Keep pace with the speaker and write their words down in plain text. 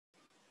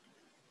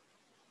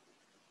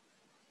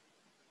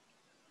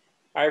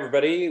Hi,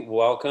 everybody.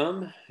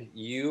 Welcome.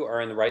 You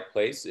are in the right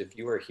place if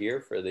you are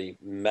here for the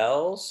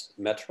MELS,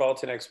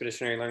 Metropolitan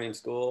Expeditionary Learning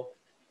School,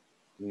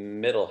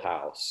 Middle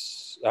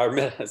School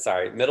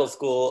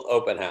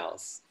Open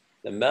House.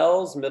 The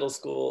MELS Middle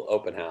School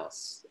Open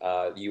House.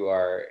 You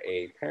are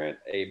a parent,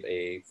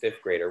 a fifth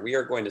grader. We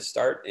are going to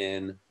start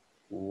in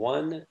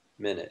 1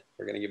 minute.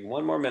 We're going to give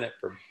 1 more minute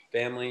for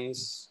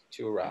families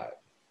to arrive.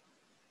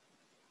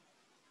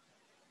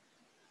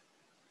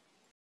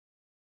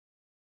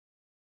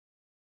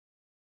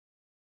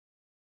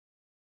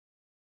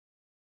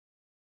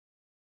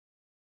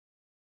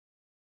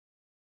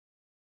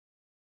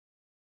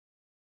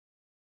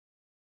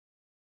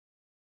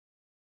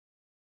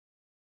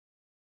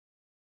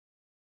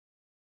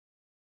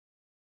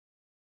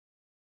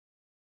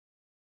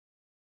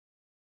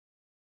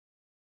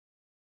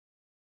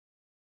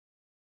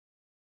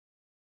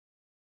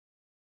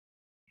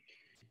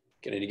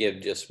 Going to give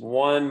just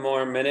 1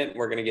 more minute.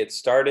 We're going to get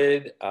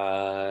started.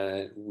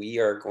 We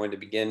are going to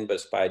begin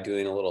just by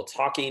doing a little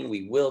talking.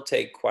 We will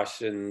take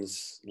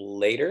questions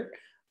later,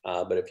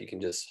 but if you can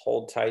just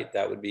hold tight,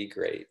 that would be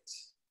great.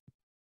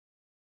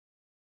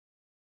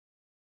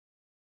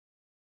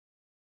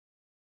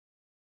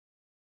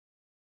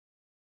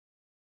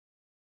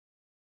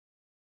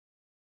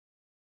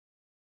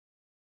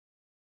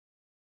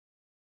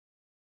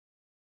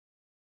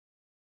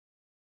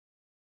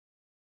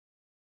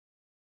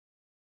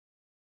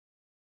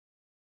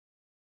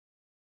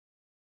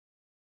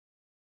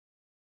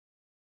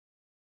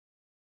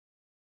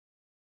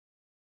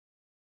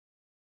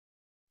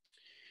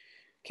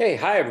 Okay,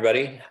 hi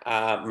everybody.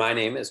 My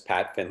name is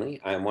Pat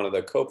Finley. I'm one of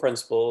the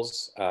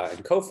co-principals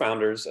and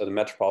co-founders of the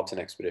Metropolitan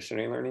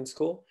Expeditionary Learning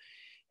School,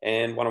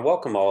 and want to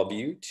welcome all of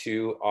you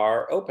to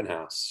our open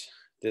house.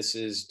 This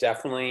is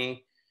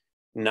definitely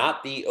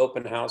not the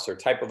open house or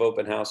type of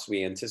open house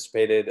we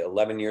anticipated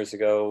 11 years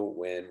ago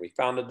when we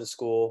founded the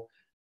school.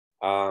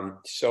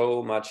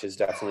 So much has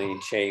definitely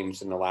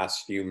changed in the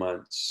last few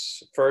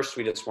months. First,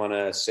 we just want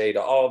to say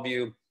to all of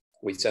you,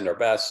 we send our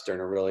best during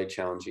a really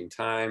challenging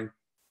time.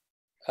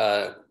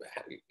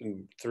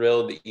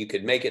 Thrilled that you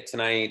could make it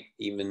tonight,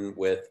 even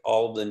with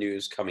all the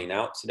news coming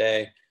out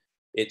today.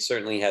 It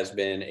certainly has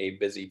been a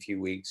busy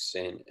few weeks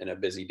and a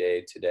busy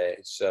day today.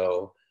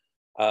 So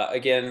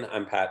again,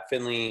 I'm Pat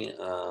Finley.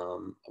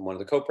 I'm one of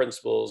the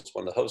co-principals,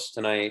 one of the hosts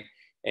tonight.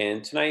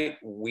 And tonight,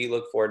 we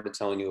look forward to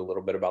telling you a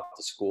little bit about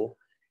the school.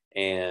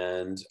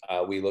 And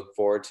we look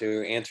forward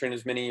to answering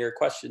as many of your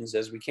questions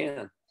as we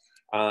can.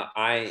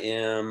 I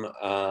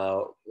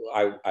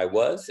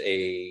was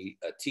a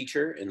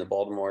teacher in the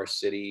Baltimore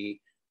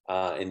City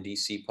and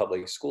DC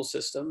public school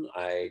system.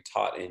 I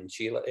taught in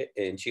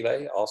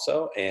Chile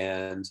also.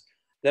 And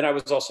then I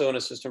was also an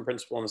assistant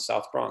principal in the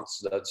South Bronx.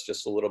 So that's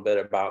just a little bit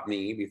about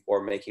me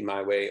before making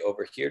my way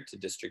over here to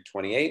District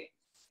 28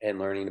 and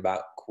learning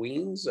about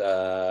Queens,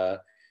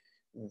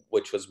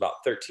 which was about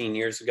 13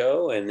 years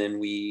ago. And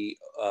then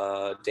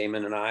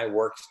Damon and I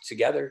worked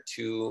together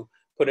to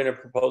put in a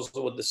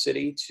proposal with the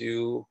city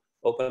to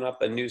open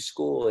up a new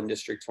school in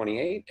District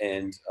 28.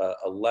 And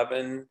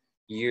 11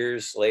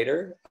 years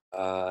later,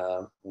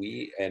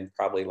 and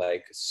probably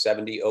like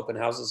 70 open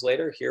houses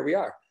later, here we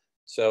are.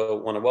 So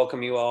want to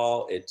welcome you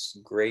all. It's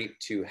great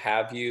to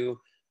have you.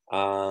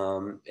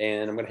 And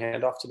I'm going to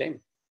hand off to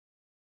Damon.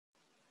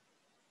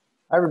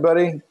 Hi,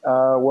 everybody.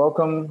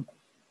 Welcome.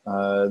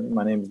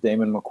 My name is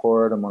Damon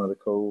McCord. I'm one of the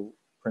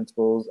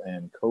co-principals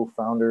and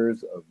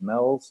co-founders of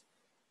MELS.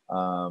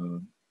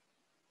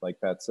 Like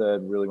Pat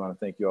said, really want to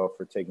thank you all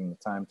for taking the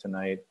time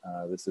tonight.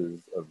 This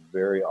is a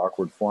very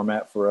awkward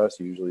format for us.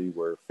 Usually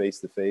we're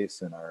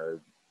face-to-face in our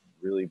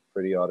really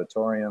pretty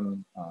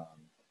auditorium,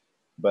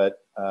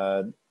 but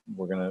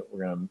we're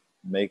gonna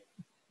make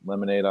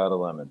lemonade out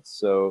of lemons.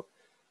 So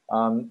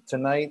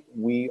tonight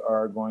we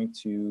are going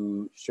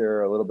to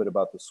share a little bit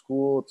about the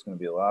school. It's going to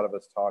be a lot of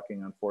us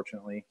talking,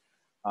 unfortunately.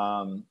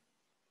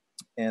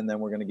 And then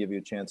we're going to give you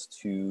a chance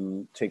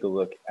to take a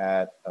look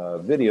at a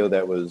video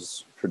that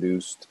was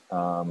produced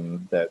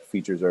that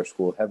features our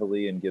school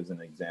heavily and gives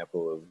an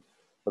example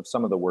of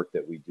some of the work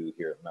that we do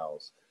here at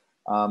MELS.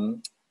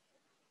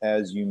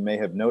 As you may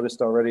have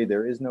noticed already,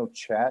 there is no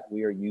chat.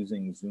 We are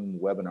using Zoom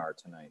webinar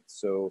tonight.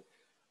 So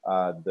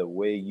the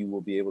way you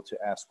will be able to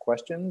ask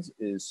questions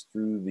is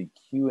through the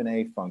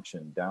Q&A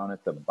function down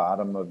at the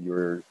bottom of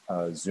your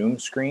Zoom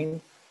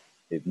screen.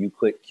 If you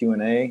click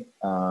Q&A,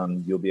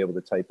 you'll be able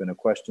to type in a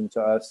question to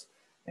us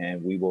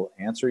and we will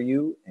answer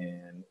you,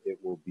 and it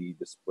will be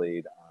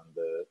displayed on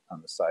the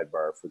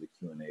sidebar for the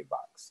Q&A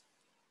box.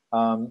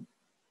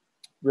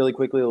 Really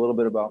quickly, a little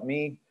bit about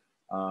me.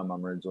 I'm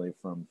originally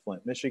from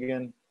Flint,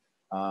 Michigan.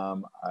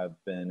 I've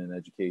been in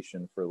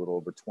education for a little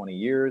over 20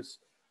 years.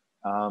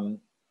 I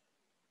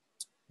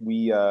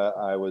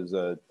was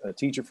a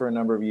teacher for a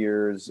number of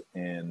years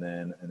and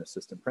then an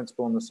assistant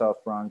principal in the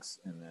South Bronx,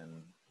 and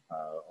then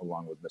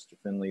along with Mr.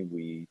 Finley,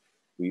 we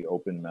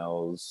opened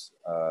MELS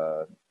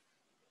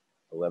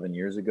 11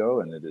 years ago,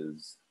 and it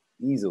has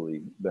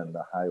easily been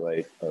the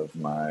highlight of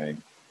my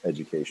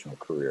educational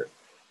career.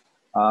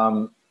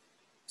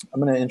 I'm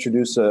going to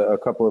introduce a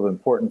couple of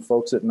important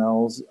folks at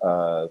MELS,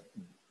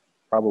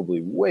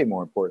 probably way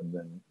more important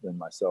than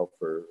myself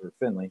or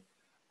Finley.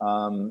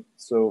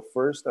 So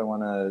first, I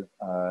want to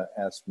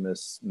ask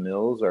Miss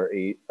Mills, our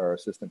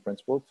assistant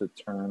principal, to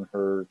turn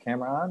her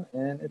camera on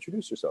and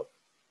introduce herself.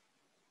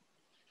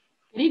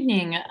 Good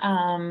evening.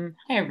 Hi,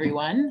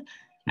 everyone.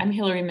 I'm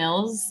Hillary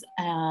Mills.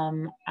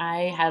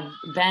 I have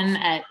been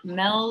at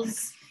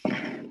MELS,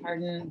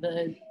 pardon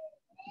the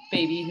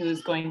baby who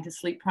is going to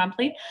sleep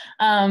promptly.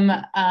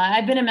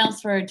 I've been at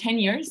MELS for 10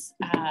 years.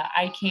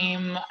 I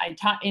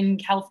taught in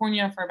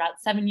California for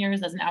about 7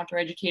 years as an outdoor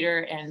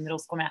educator and middle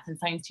school math and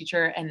science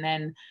teacher, and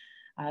then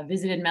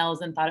visited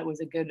MELS and thought it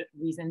was a good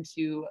reason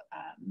to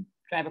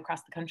drive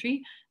across the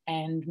country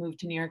and moved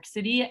to New York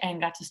City and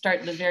got to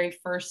start the very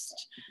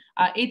first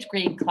 8th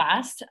grade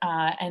class,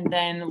 and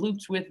then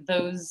looped with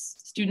those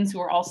students who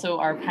were also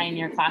our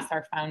pioneer class,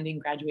 our founding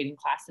graduating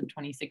class of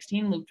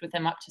 2016, looped with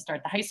them up to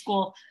start the high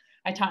school.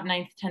 I taught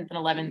 9th, 10th, and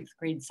 11th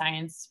grade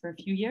science for a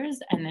few years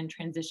and then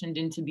transitioned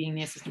into being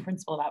the assistant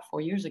principal about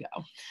 4 years ago.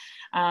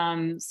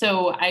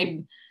 So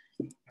I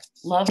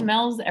love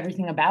MELS,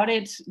 everything about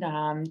it,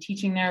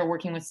 teaching there,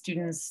 working with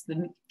students,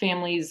 the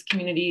families,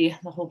 community,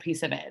 the whole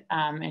piece of it,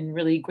 and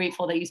really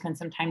grateful that you spent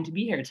some time to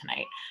be here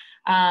tonight.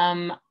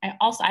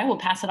 I will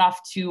pass it off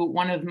to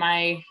one of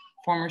my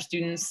former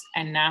students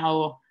and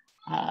now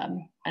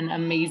an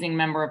amazing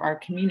member of our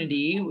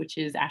community, which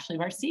is Ashley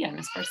Garcia.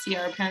 Miss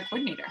Garcia, our parent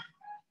coordinator.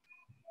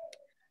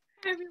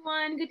 Hi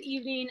everyone, good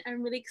evening.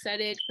 I'm really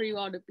excited for you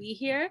all to be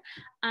here.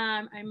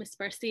 I'm Miss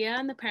Garcia,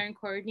 I'm the parent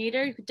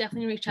coordinator. You could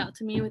definitely reach out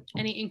to me with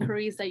any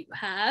inquiries that you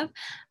have.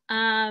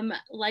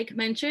 Like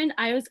mentioned,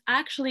 I was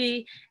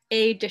actually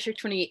a District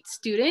 28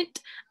 student.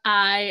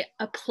 I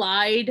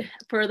applied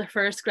for the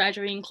first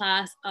graduating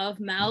class of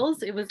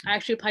MELS. It was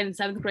actually applied in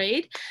 7th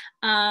grade.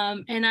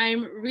 And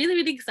I'm really,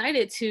 really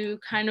excited to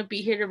kind of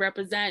be here to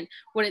represent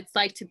what it's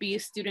like to be a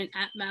student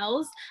at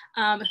MELS.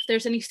 If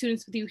there's any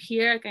students with you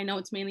here, like I know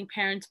it's mainly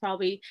parents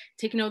probably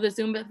taking over the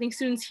Zoom, but I think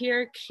students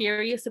here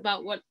curious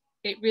about what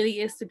it really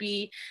is to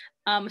be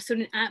a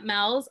student at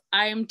MELS,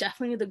 I am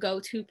definitely the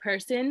go-to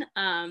person.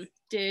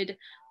 Did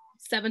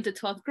 7th to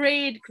 12th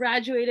grade,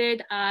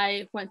 graduated.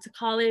 I went to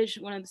college,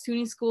 one of the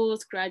SUNY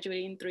schools,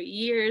 graduated in 3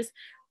 years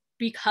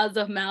because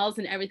of MELS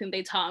and everything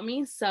they taught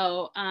me.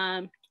 So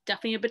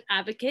definitely a big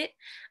advocate.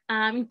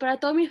 Y para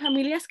todas mis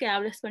familias que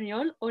hablan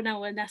español, hola,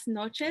 buenas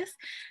noches.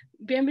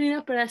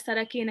 Bienvenidos para estar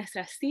aquí en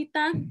nuestra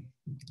cita.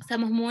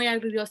 Estamos muy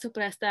orgullosos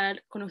por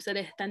estar con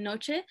ustedes esta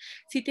noche.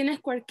 Si tienes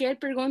cualquier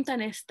pregunta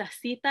en esta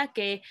cita,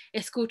 que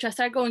escuchas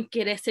algo y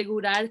quieres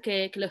asegurar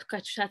que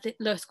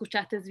lo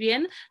escuchaste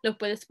bien, lo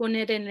puedes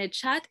poner en el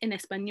chat en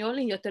español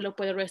y yo te lo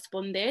puedo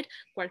responder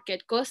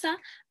cualquier cosa.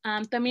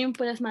 También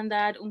puedes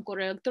mandar un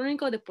correo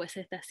electrónico después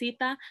de esta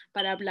cita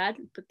para hablar,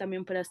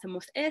 también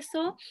hacemos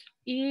eso.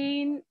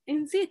 Y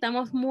en sí,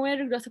 estamos muy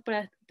orgullosos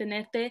por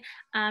tenerte.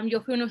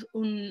 Yo fui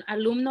un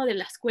alumno de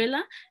la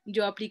escuela.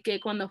 Yo apliqué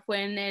cuando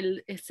fue en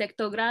el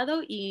 6º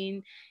grado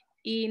y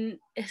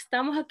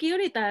estamos aquí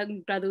ahorita.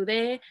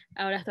 Gradué,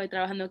 ahora estoy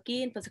trabajando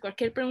aquí. Entonces,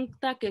 cualquier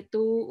pregunta que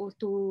tú o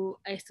tu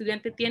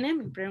estudiante tiene,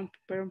 me pueden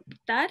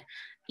preguntar.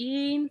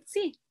 Y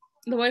sí,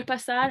 lo voy a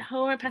pasar.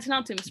 How am I passing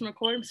on to Mr.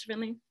 McCord, Mr.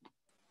 Finley?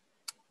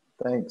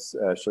 Thanks,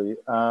 Ashley.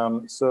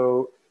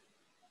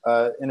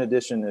 In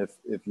addition,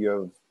 if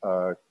you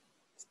have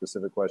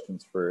specific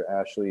questions for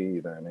Ashley,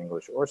 either in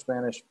English or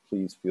Spanish,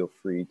 please feel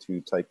free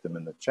to type them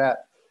in the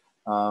chat,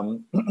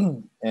 or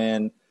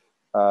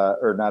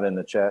not in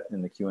the chat,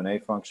 in the Q&A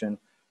function.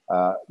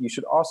 You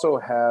should also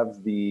have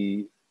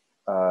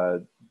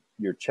your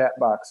chat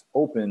box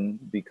open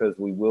because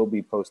we will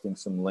be posting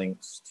some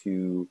links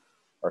to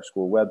our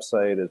school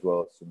website as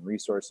well as some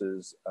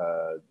resources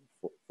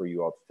for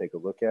you all to take a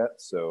look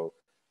at. So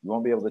you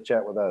won't be able to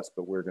chat with us,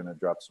 but we're going to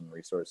drop some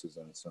resources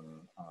and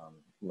some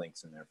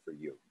links in there for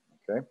you.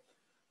 Okay,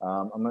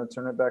 I'm going to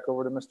turn it back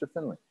over to Mr.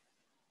 Finley.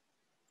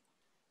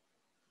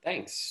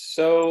 Thanks.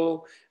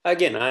 So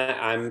again,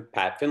 I'm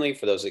Pat Finley.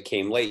 For those that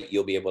came late,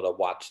 you'll be able to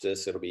watch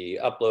this. It'll be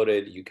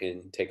uploaded. You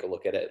can take a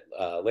look at it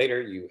later.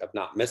 You have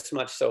not missed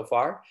much so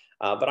far,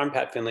 but I'm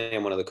Pat Finley.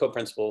 I'm one of the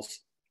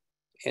co-principals,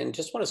 and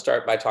just want to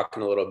start by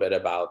talking a little bit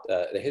about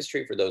the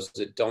history. For those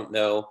that don't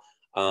know,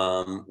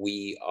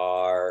 we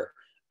are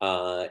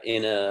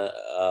in a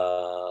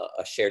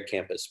shared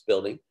campus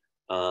building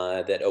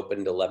that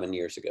opened 11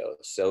 years ago.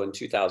 So in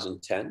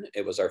 2010,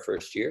 it was our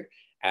first year.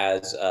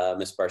 As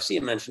Ms.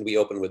 Garcia mentioned, we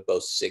opened with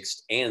both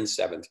 6th and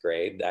 7th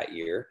grade that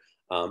year.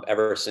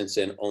 Ever since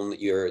then,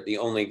 the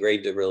only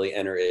grade to really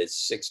enter is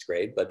 6th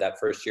grade, but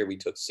that first year we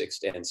took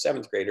 6th and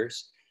 7th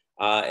graders.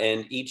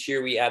 And each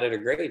year we added a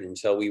grade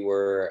until we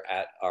were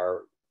at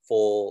our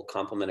full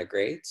complement of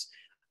grades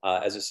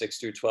as a 6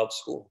 through 12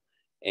 school.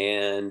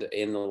 And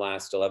in the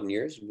last 11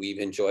 years, we've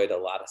enjoyed a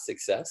lot of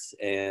success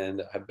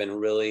and have been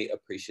really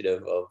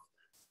appreciative of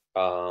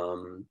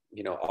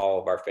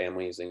all of our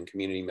families and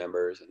community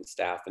members and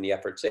staff and the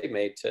efforts they've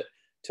made to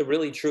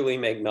really truly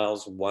make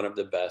MELS one of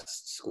the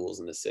best schools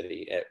in the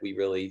city. We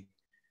really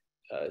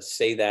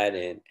say that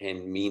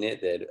and mean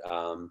it, that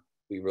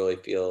we really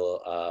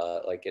feel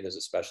like it is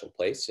a special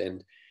place.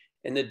 And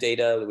the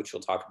data, which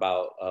we'll talk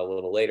about a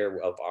little later,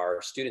 of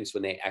our students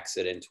when they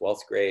exit in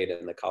 12th grade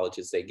and the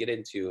colleges they get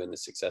into and the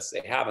success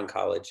they have in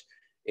college,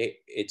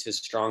 it's as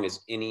strong as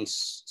any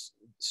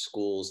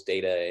school's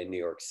data in New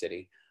York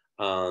City.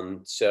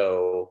 You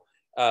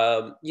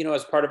know,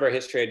 as part of our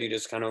history, I do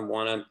just kind of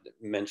want to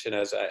mention,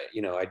 as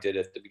I did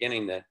at the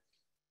beginning, that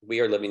we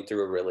are living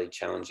through a really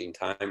challenging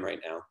time right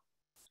now.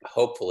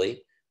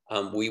 Hopefully,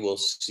 we will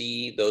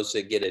see those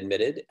that get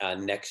admitted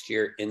next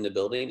year in the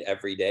building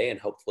every day, and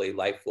hopefully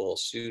life will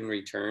soon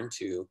return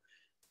to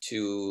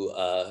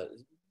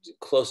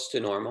close to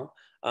normal.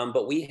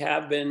 But we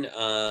have been,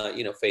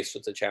 faced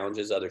with the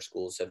challenges other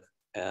schools have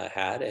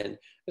had, and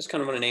just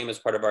kind of want to name as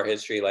part of our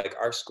history, like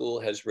our school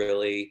has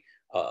really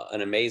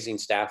an amazing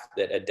staff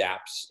that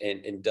adapts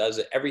and does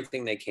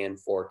everything they can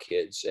for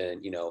kids.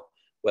 And,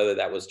 whether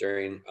that was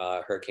during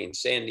Hurricane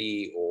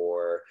Sandy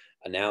or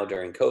now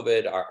during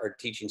COVID, our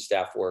teaching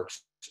staff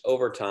works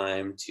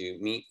overtime to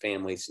meet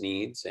families'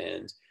 needs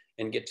and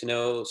get to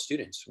know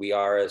students. We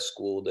are a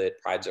school that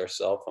prides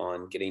ourselves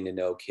on getting to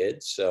know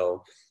kids.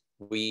 So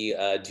we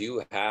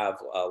do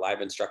have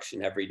live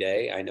instruction every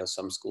day. I know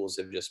some schools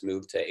have just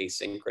moved to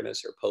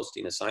asynchronous or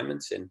posting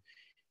assignments,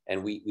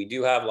 and we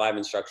do have live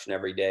instruction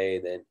every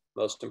day. Then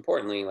most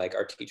importantly, like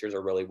our teachers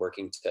are really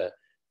working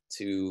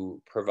to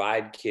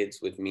provide kids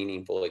with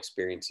meaningful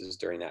experiences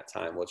during that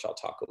time, which I'll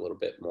talk a little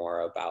bit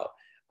more about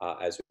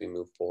as we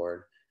move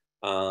forward.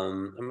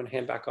 I'm going to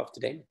hand back off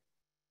to Dana.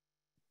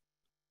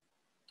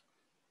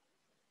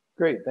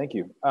 Great, thank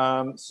you.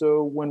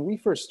 So when we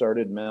first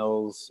started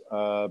MELS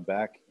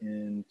back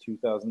in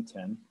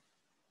 2010,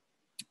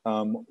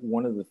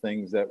 one of the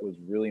things that was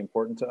really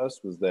important to us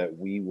was that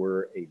we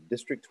were a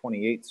District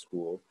 28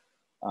 school,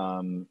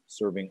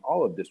 serving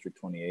all of District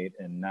 28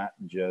 and not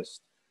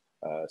just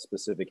a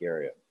specific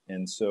area.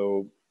 And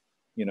so,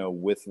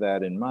 with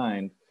that in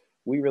mind,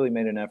 we really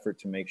made an effort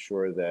to make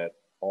sure that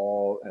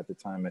all, at the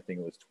time, I think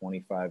it was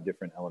 25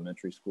 different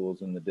elementary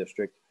schools in the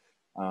district,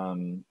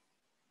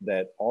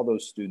 that all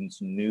those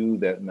students knew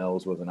that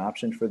MELS was an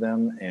option for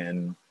them,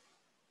 and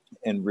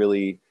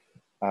really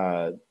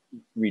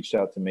reached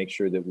out to make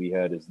sure that we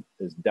had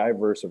as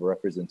diverse of a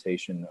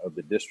representation of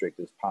the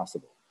district as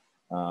possible.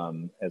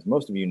 As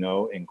most of you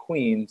know, in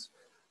Queens,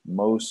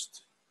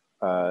 most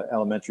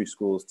elementary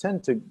schools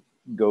tend to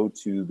go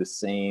to the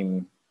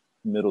same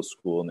middle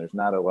school, and there's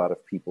not a lot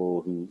of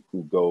people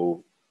who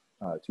go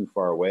too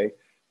far away.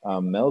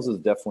 MELS is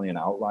definitely an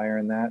outlier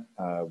in that.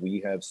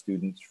 We have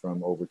students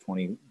from over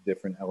 20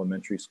 different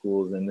elementary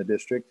schools in the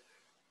district,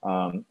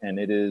 and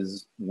it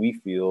is, we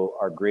feel,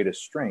 our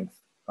greatest strength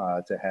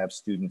to have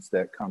students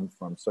that come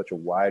from such a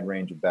wide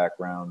range of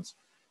backgrounds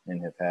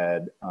and have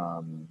had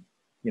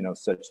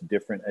such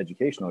different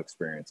educational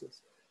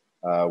experiences.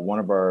 One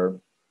of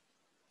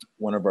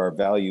our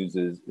values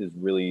is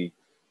really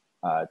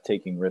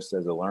taking risks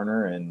as a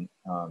learner, and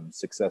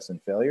success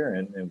and failure.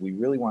 And we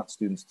really want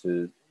students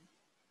to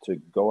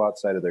go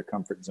outside of their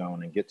comfort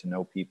zone and get to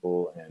know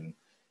people and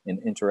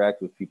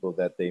interact with people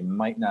that they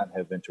might not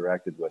have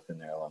interacted with in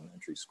their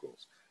elementary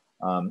schools.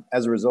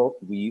 As a result,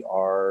 we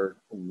are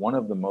one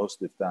of the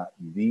most, if not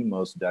the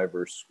most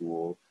diverse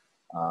school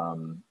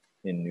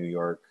in New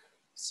York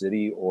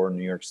City or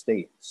New York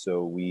State.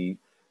 So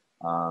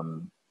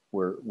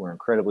we're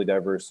incredibly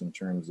diverse in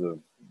terms of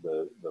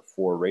the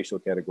 4 racial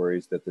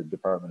categories that the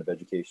Department of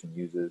Education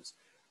uses.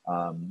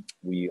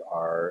 We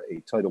are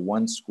a Title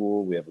I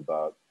school. We have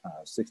about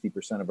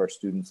 60% of our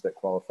students that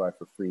qualify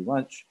for free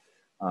lunch.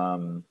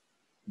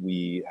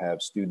 We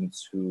have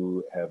students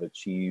who have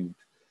achieved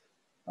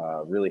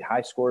really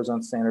high scores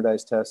on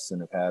standardized tests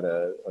and have had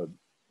a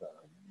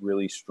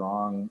really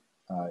strong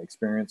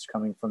experience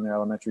coming from their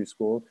elementary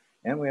school.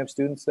 And we have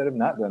students that have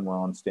not done well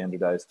on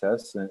standardized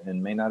tests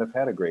and may not have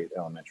had a great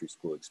elementary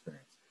school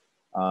experience.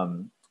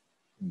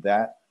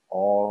 That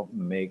all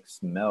makes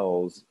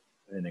MELS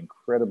an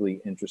incredibly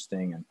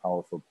interesting and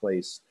powerful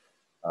place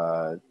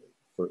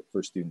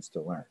for students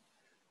to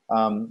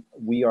learn.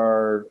 We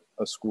are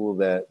a school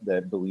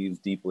that believes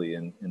deeply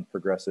in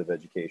progressive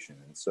education.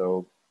 And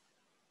so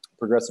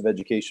progressive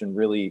education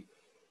really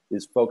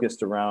is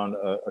focused around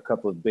a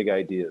couple of big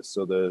ideas.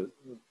 So the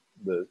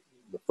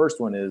first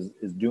one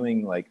is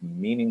doing like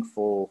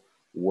meaningful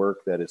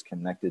work that is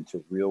connected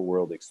to real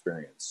world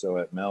experience. So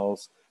at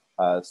MELS,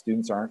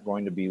 students aren't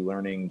going to be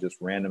learning just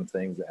random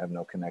things that have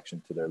no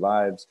connection to their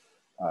lives.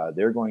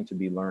 They're going to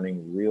be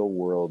learning real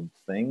world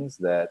things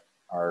that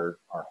are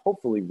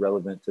hopefully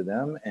relevant to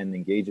them and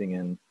engaging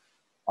in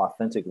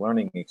authentic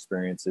learning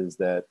experiences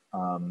that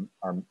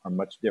are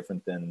much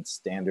different than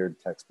standard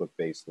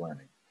textbook-based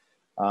learning.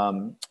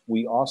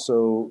 We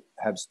also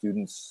have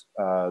students,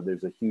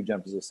 there's a huge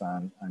emphasis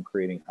on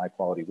creating high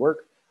quality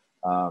work.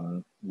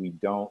 We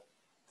don't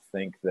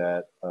think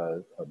that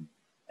a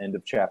end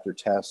of chapter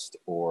test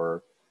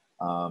or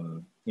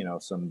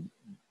some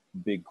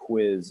big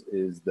quiz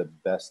is the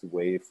best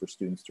way for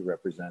students to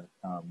represent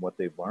what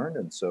they've learned.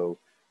 And so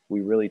we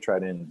really try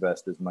to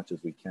invest as much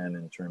as we can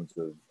in terms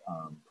of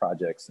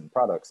projects and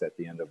products at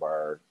the end of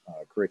our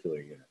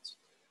curricular units.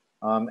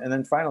 And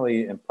then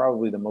finally, and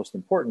probably the most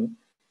important,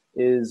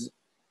 is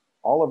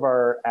all of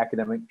our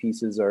academic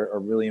pieces are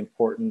really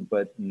important,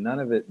 but none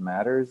of it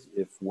matters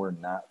if we're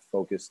not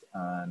focused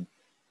on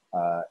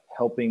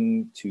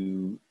helping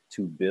to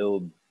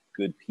build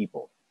good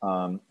people.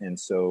 And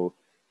so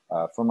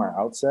from our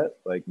outset,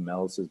 like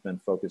MELS has been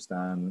focused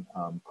on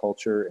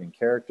culture and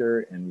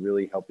character and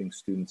really helping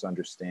students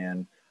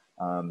understand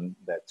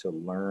that to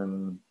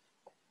learn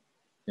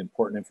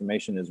important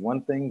information is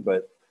one thing,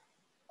 but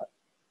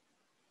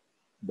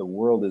the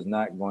world is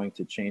not going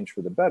to change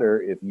for the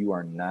better if you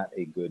are not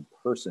a good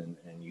person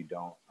and you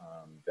don't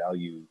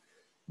value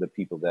the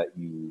people that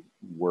you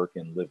work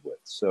and live with.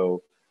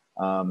 So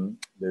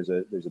there's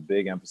a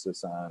big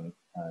emphasis on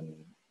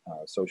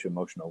social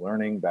emotional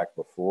learning. Back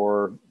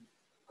before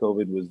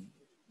COVID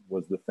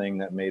was the thing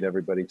that made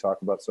everybody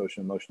talk about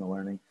social emotional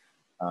learning,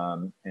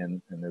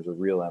 and there's a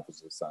real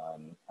emphasis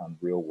on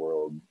real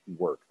world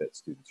work that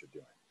students are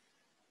doing.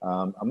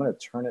 I'm going to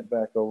turn it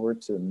back over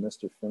to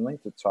Mr. Finley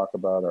to talk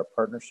about our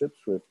partnerships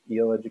with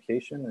EL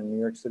Education and New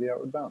York City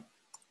Outward Bound.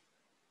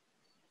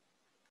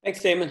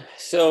 Thanks, Damon.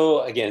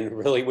 So again,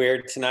 really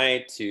weird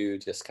tonight to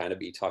just kind of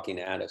be talking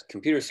at a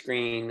computer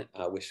screen.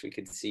 I wish we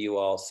could see you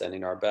all,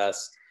 sending our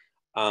best.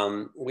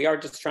 We are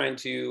just trying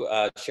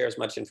to share as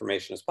much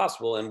information as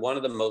possible. And one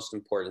of the most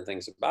important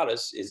things about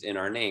us is in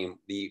our name.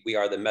 We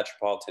are the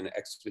Metropolitan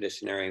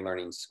Expeditionary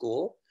Learning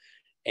School.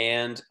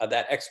 And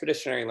that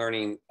expeditionary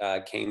learning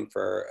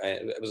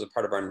it was a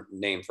part of our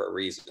name for a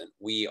reason.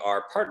 We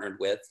are partnered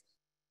with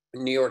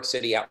New York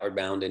City Outward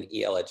Bound and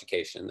EL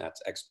Education, that's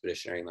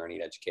Expeditionary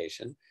Learning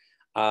Education.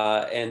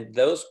 And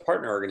those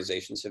partner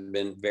organizations have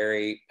been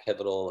very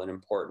pivotal and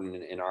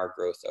important in our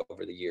growth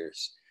over the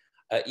years.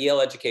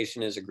 EL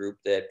Education is a group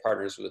that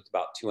partners with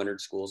about 200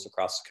 schools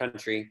across the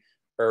country,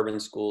 urban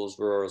schools,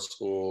 rural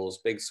schools,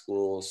 big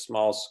schools,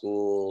 small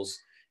schools,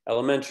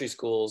 elementary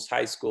schools,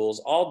 high schools,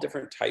 all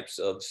different types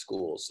of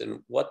schools. And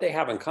what they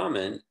have in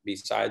common,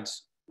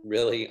 besides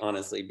really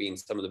honestly being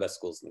some of the best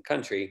schools in the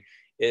country,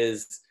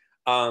 is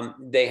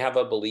they have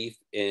a belief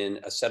in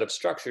a set of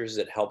structures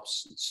that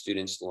helps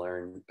students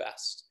learn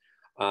best.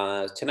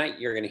 Tonight,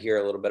 you're going to hear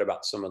a little bit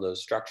about some of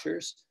those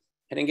structures.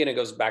 And again, it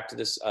goes back to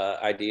this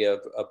idea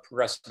of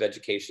progressive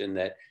education,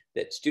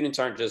 that students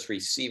aren't just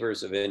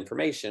receivers of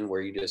information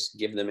where you just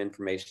give them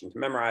information to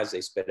memorize,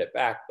 they spit it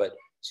back, but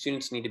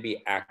students need to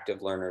be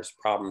active learners,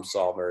 problem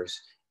solvers,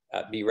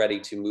 be ready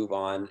to move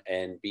on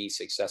and be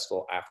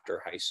successful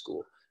after high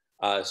school.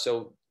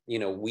 So,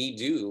 we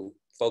do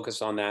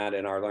focus on that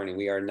in our learning.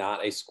 We are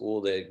not a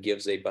school that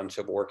gives a bunch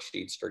of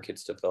worksheets for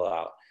kids to fill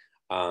out.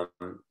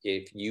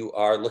 If you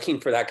are looking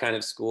for that kind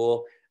of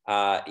school,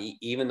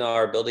 even though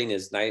our building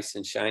is nice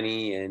and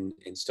shiny and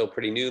still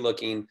pretty new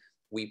looking,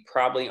 we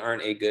probably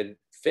aren't a good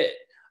fit.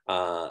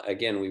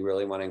 Again, we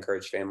really want to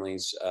encourage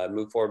families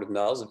move forward with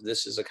MELS if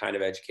this is the kind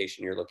of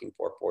education you're looking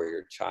for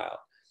your child.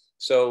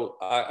 So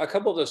a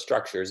couple of those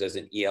structures as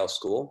an EL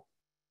school,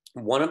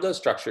 one of those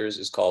structures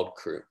is called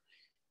Crew.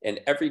 And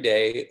every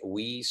day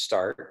we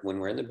start, when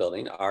we're in the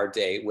building, our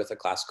day with a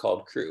class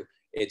called Crew.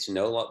 It's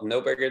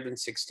no bigger than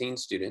 16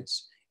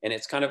 students, and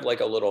it's kind of like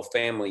a little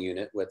family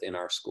unit within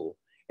our school.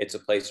 It's a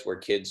place where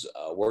kids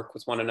work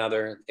with one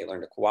another, they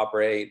learn to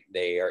cooperate,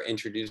 they are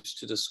introduced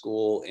to the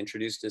school,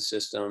 introduced to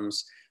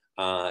systems,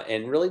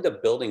 and really the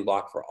building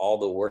block for all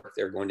the work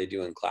they're going to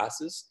do in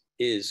classes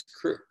is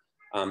Crew.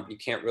 You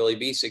can't really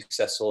be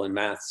successful in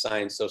math,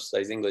 science, social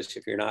studies, English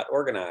if you're not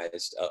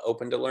organized,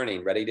 open to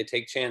learning, ready to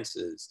take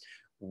chances,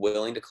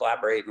 willing to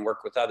collaborate and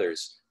work with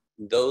others.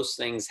 Those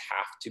things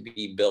have to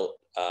be built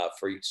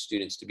for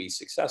students to be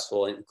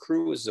successful. And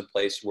Crew is a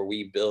place where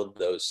we build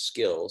those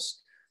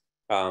skills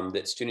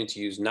that students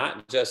use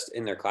not just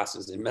in their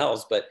classes in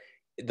MELS, but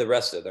the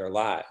rest of their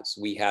lives.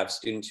 We have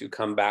students who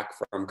come back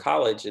from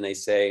college and they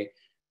say,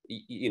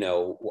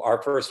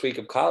 our first week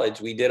of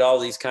college, we did all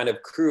these kind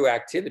of Crew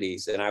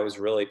activities and I was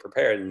really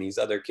prepared and these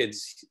other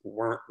kids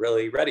weren't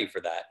really ready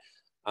for that.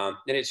 And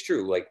it's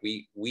true, like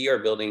we are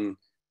building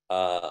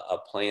a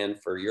plan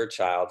for your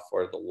child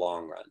for the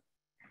long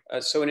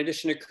run. So in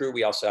addition to Crew,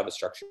 we also have a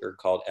structure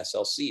called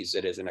SLCs.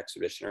 It is an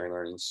expeditionary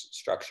learning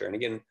structure. And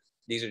again,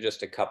 these are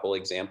just a couple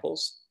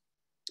examples.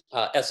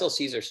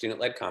 SLCs are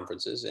student-led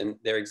conferences, and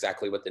they're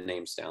exactly what the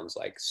name sounds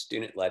like,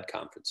 student-led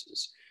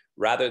conferences.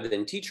 Rather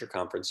than teacher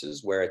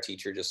conferences, where a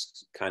teacher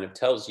just kind of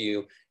tells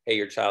you, hey,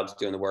 your child's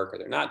doing the work or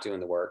they're not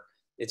doing the work,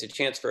 it's a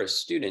chance for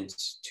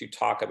students to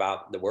talk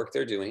about the work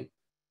they're doing,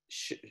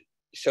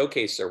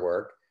 showcase their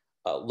work,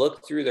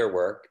 look through their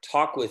work,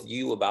 talk with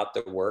you about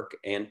their work,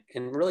 and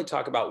really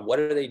talk about what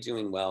are they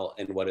doing well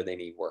and what do they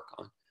need work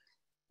on.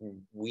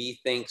 We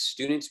think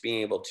students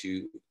being able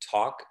to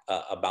talk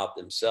about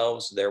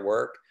themselves, their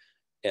work,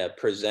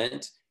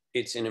 present,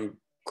 it's an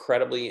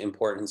incredibly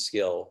important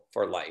skill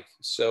for life.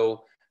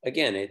 So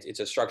again, it's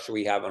a structure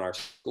we have in our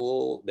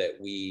school that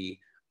we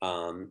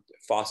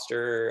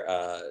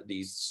foster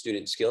these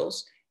student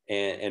skills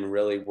and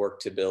really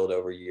work to build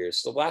over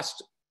years. The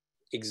last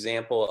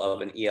example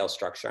of an EL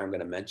structure I'm going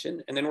to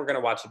mention, and then we're going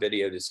to watch a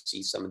video to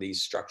see some of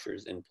these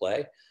structures in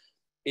play,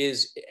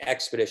 is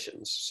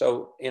expeditions.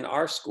 So in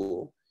our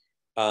school,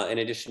 in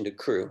addition to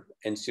crew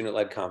and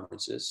student-led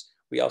conferences,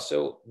 we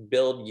also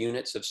build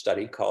units of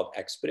study called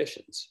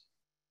expeditions.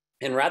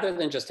 And rather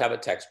than just have a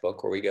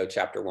textbook where we go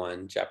chapter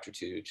 1, chapter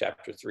 2,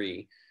 chapter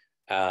 3,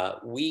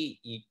 we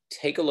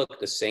take a look at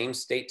the same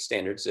state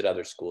standards that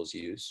other schools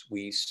use.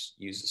 We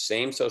use the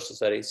same social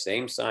studies,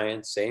 same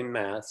science, same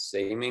math,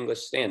 same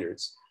English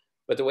standards,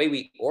 but the way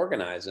we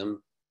organize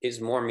them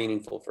is more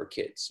meaningful for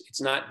kids.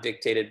 It's not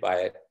dictated by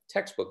a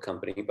textbook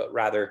company, but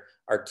rather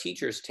our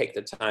teachers take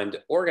the time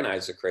to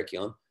organize the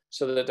curriculum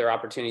so that there are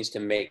opportunities to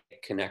make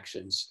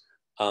connections,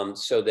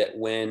 so that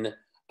when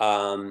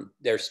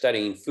they're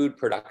studying food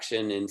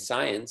production in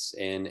science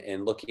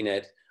and looking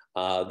at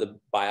the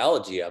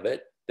biology of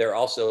it, they're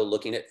also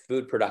looking at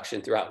food production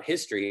throughout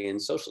history in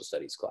social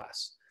studies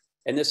class.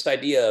 And this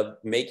idea of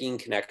making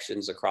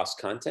connections across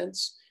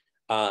contents,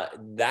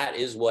 that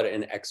is what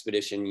an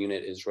expedition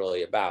unit is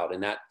really about.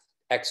 And that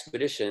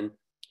expedition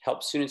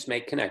helps students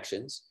make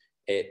connections.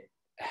 It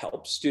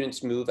helps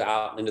students move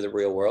out into the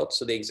real world.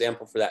 So the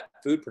example for that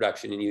food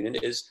production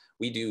unit is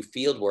we do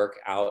field work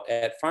out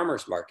at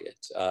farmers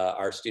markets.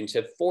 Our students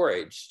have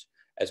foraged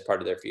as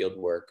part of their field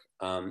work.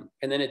 And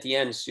then at the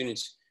end,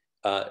 students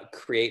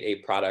create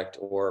a product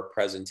or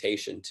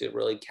presentation to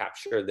really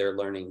capture their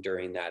learning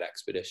during that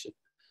expedition.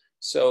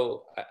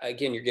 So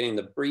again, you're getting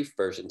the brief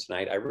version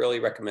tonight. I really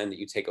recommend that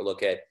you take a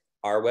look at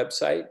our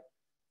website,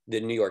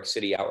 the New York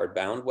City Outward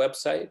Bound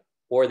website,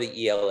 or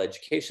the EL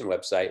Education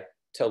website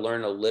to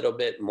learn a little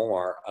bit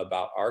more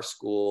about our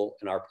school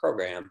and our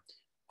program.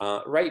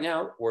 Right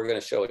now, we're going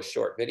to show a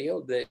short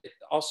video that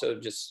also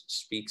just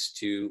speaks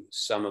to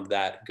some of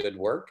that good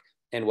work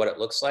and what it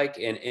looks like.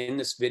 And in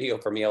this video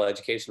from EL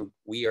Education,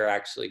 we are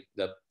actually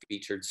the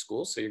featured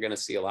school. So you're going to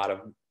see a lot of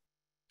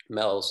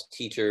MELS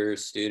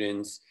teachers,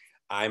 students.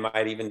 I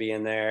might even be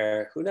in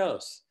there. Who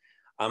knows?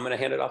 I'm going to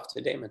hand it off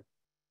to Damon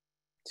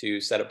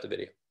to set up the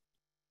video.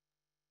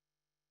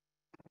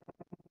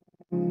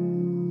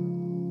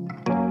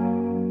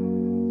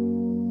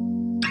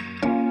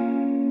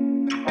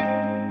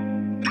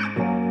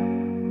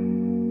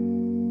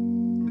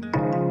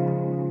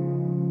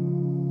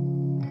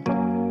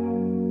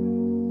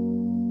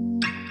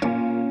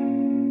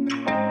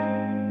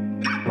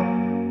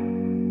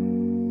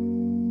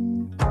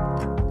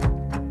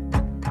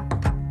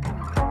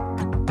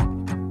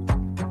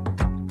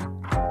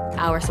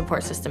 Our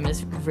support system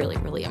is really,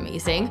 really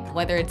amazing.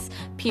 Whether it's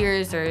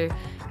peers or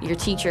your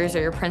teachers or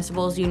your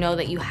principals, you know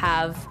that you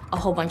have a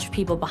whole bunch of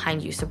people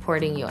behind you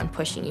supporting you and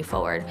pushing you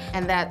forward.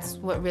 And that's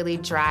what really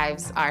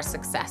drives our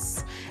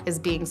success, is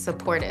being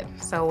supported.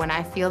 So when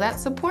I feel that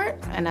support,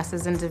 and us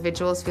as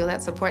individuals feel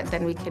that support,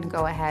 then we can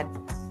go ahead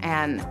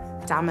and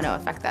domino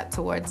effect that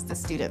towards the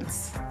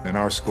students. In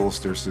our schools,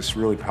 there's this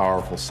really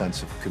powerful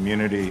sense of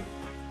community.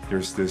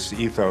 There's this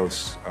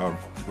ethos of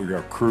we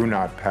are crew,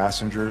 not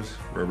passengers,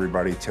 where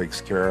everybody takes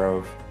care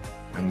of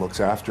and looks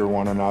after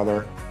one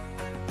another.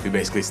 We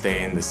basically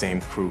stay in the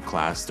same crew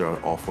class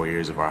throughout all 4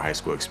 years of our high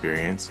school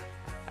experience.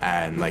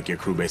 And like your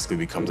crew basically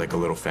becomes like a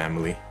little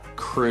family.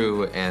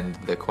 Crew and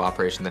the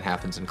cooperation that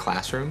happens in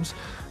classrooms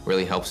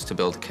really helps to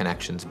build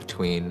connections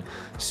between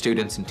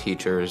students and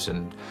teachers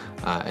and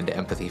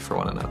empathy for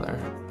one another.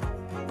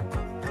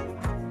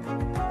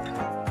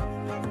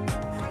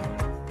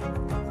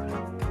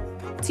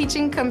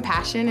 Teaching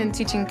compassion and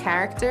teaching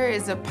character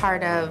is a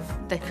part of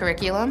the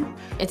curriculum.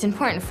 It's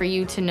important for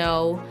you to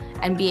know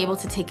and be able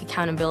to take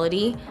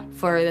accountability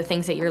for the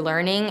things that you're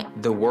learning.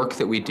 The work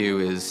that we do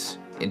is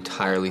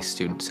entirely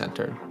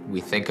student-centered.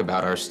 We think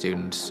about our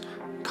students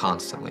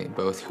constantly,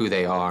 both who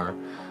they are,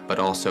 but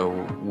also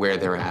where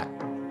they're at.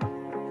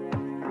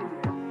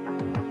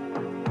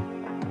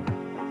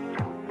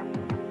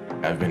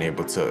 I've been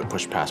able to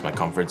push past my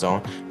comfort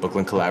zone.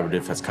 Brooklyn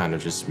Collaborative has kind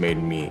of just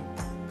made me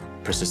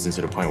persistent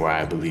to the point where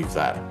I believe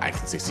that I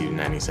can succeed in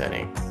any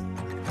setting.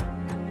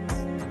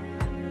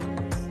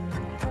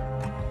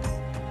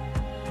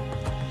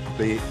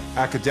 The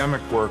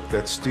academic work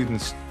that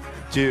students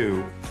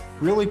do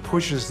really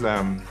pushes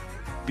them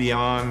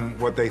beyond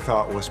what they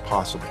thought was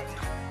possible.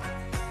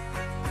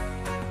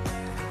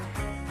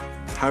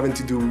 Having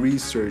to do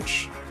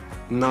research,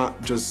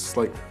 not just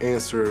like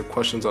answer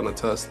questions on a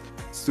test.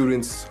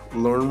 Students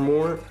learn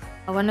more.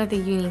 One of the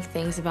unique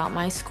things about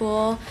my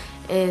school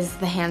is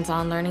the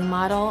hands-on learning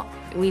model.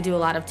 We do a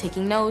lot of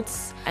taking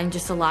notes and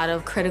just a lot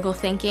of critical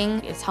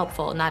thinking. It's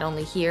helpful not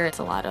only here, it's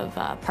a lot of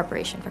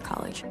preparation for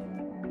college.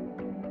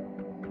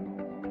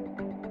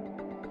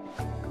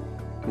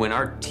 When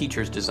our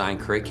teachers design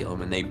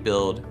curriculum and they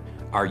build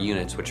our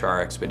units, which are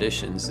our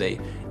expeditions, they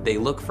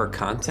look for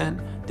content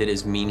that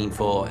is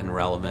meaningful and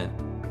relevant.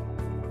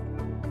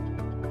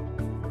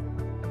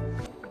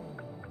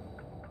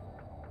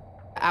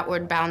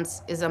 Outward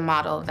Bounds is a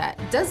model that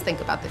does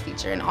think about the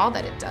future and all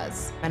that it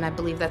does. And I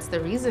believe that's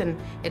the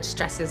reason it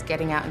stresses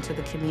getting out into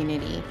the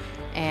community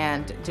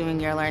and doing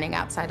your learning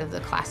outside of the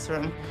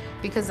classroom,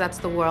 because that's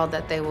the world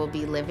that they will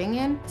be living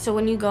in. So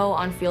when you go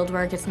on field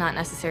work, it's not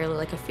necessarily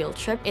like a field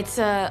trip, it's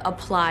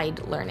applied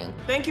learning.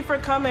 Thank you for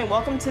coming.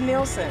 Welcome to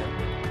Nielsen.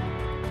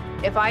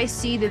 If I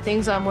see the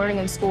things I'm learning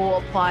in school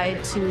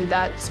applied to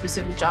that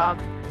specific job,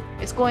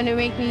 it's going to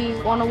make me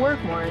want to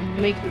work more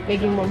and make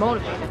me more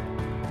motivated.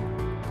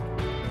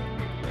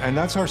 And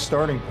that's our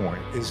starting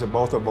point, is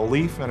both a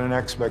belief and an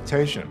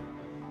expectation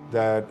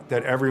that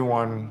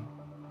everyone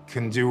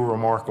can do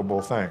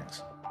remarkable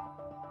things.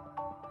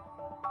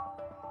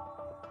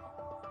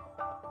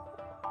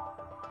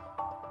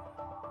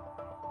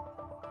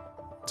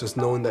 Just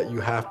knowing that you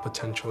have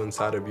potential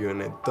inside of you,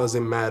 and it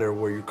doesn't matter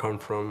where you come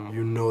from,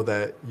 you know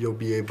that you'll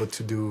be able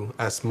to do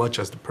as much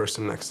as the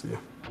person next to you.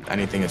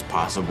 Anything is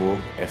possible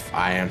if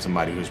I am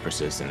somebody who's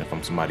persistent, if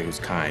I'm somebody who's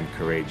kind,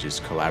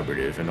 courageous,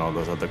 collaborative, and all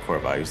those other core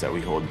values that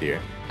we hold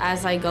dear.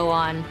 As I go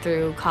on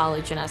through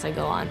college and as I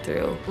go on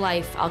through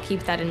life, I'll keep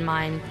that in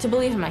mind to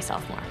believe in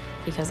myself more,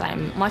 because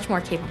I'm much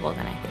more capable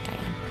than I think I am.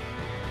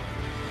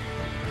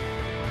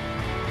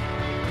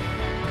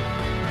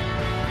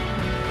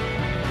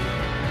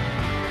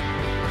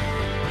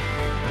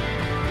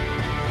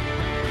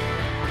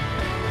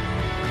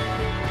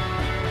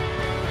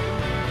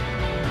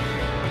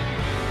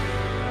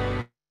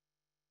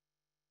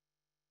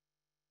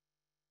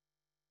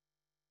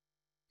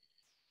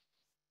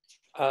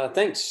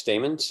 Thanks,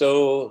 Damon.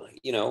 So,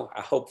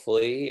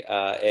 hopefully,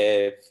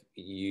 if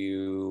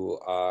you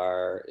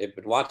have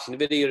been watching the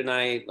video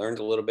tonight, learned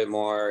a little bit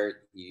more,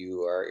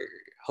 you are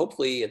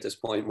hopefully at this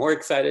point more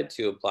excited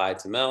to apply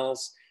to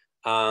MELS.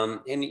 And,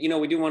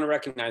 we do want to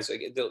recognize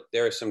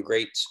there are some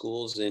great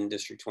schools in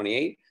District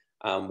 28.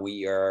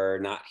 We are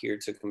not here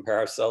to compare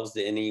ourselves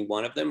to any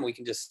one of them. We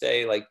can just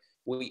say,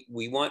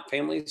 we want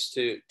families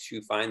to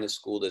find the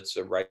school that's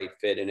the right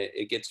fit. And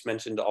it gets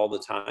mentioned all the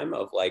time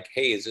of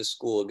hey, is this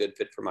school a good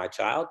fit for my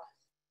child?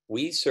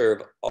 We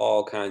serve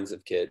all kinds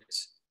of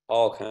kids,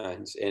 all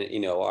kinds.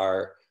 And,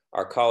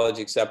 our college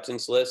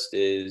acceptance list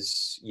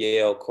is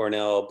Yale,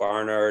 Cornell,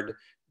 Barnard,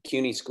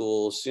 CUNY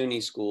schools,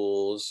 SUNY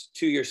schools,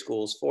 2-year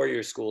schools,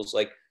 4-year schools.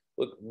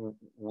 Look,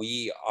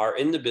 we are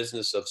in the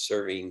business of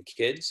serving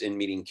kids and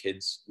meeting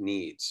kids'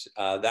 needs.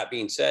 That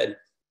being said,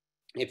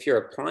 if you're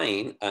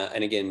applying,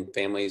 and again,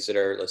 families that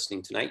are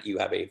listening tonight, you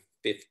have a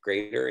 5th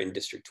grader in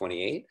District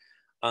 28,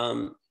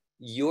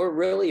 you're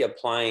really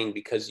applying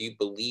because you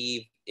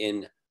believe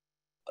in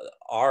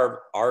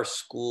our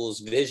school's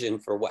vision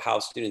for how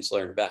students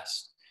learn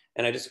best.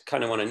 And I just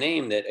kind of want to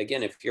name that,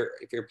 again, if you're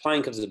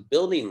applying because the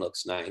building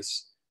looks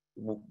nice,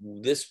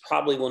 this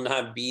probably will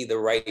not be the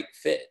right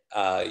fit.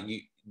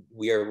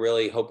 We are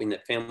really hoping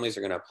that families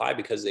are going to apply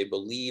because they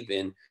believe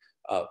in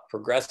a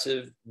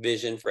progressive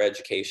vision for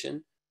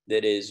education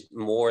that is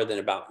more than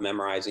about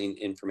memorizing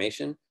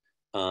information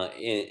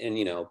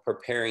and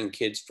preparing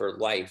kids for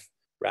life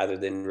rather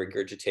than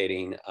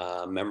regurgitating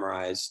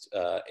memorized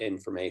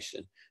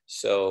information.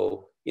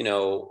 So,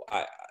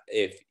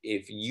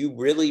 if you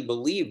really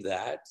believe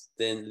that,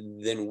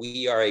 then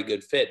we are a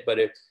good fit. But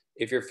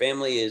if your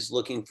family is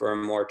looking for a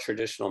more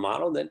traditional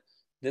model, then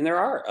there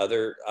are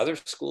other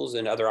schools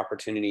and other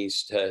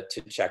opportunities to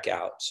check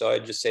out. So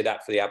I'd just say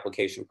that for the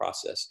application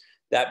process.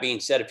 That being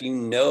said, if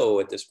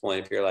at this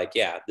point, if you're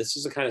yeah, this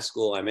is the kind of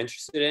school I'm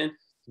interested in,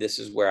 this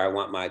is where I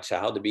want my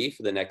child to be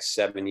for the next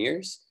 7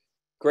 years,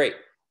 great.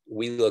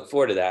 We look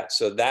forward to that.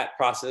 So that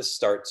process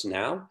starts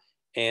now.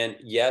 And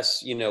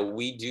yes,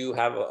 we do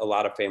have a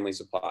lot of families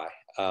apply.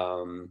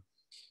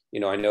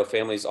 I know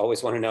families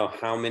always want to know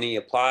how many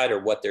applied or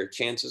what their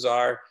chances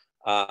are.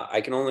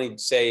 I can only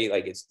say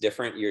it's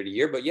different year to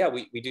year, but yeah,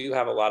 we do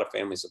have a lot of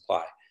families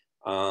apply.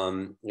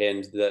 And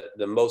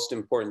the most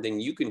important thing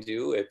you can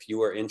do if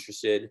you are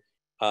interested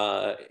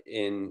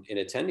in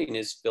attending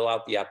is fill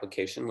out the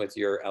application with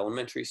your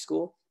elementary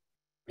school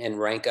and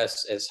rank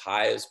us as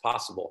high as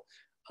possible.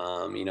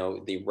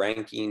 The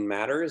ranking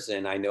matters,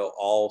 and I know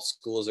all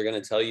schools are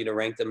going to tell you to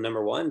rank them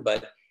number 1,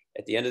 but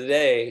at the end of the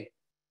day,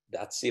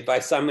 that's the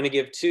advice I'm going to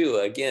give too.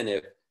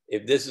 Again,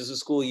 if this is a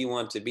school you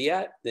want to be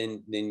at,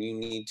 then you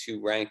need to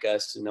rank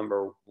us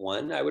number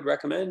 1. I would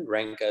recommend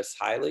rank us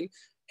highly.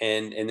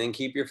 And then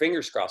keep your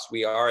fingers crossed.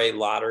 We are a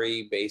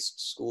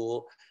lottery-based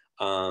school.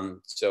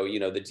 So,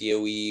 the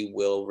DOE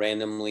will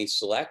randomly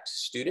select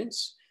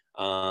students.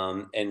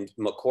 And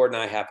McCord and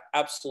I have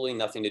absolutely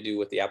nothing to do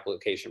with the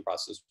application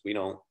process.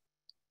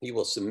 You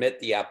will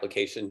submit the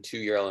application to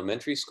your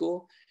elementary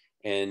school,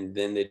 and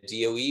then the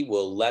DOE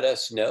will let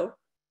us know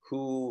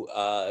who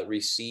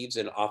receives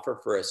an offer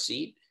for a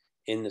seat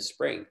in the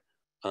spring.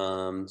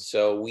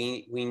 So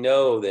we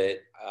know that,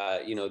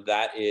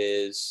 that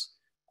is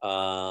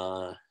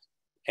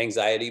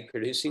anxiety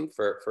producing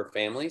for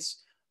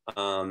families.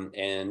 And,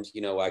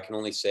 I can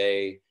only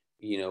say,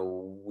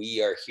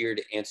 we are here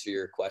to answer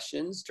your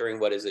questions during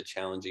what is a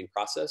challenging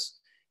process.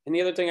 And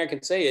the other thing I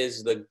can say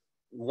is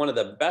one of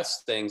the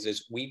best things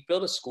is we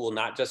built a school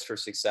not just for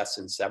success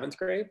in 7th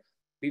grade,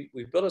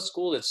 we built a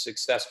school that's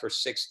success for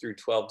 6 through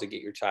 12 to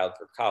get your child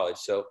for college.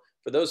 So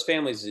for those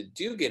families that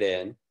do get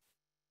in,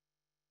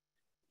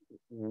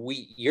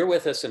 you're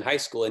with us in high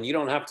school, and you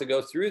don't have to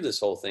go through this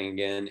whole thing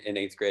again in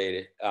 8th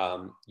grade.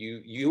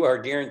 You are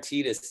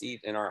guaranteed a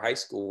seat in our high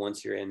school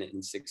once you're in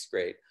 6th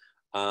grade.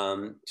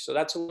 So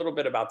that's a little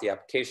bit about the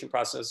application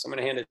process. I'm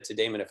going to hand it to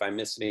Damon if I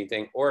missed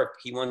anything, or if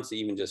he wants to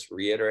even just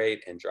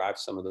reiterate and drive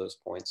some of those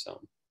points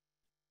home.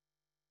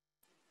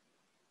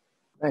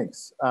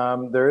 Thanks.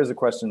 There is a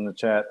question in the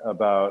chat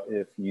about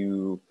if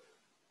you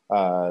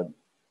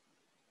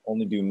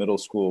only do middle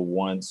school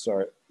once,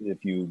 or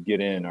if you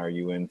get in, are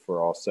you in for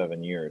all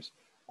 7 years?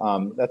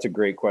 That's a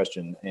great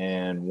question,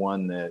 and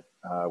one that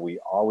we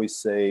always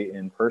say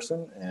in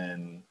person,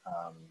 and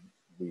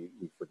we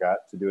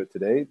forgot to do it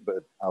today,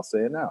 but I'll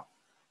say it now.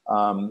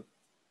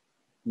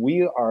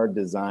 We are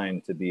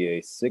designed to be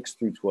a 6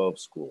 through 12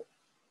 school.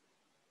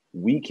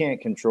 We can't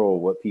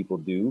control what people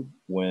do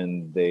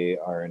when they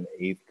are in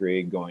 8th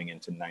grade going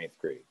into 9th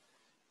grade.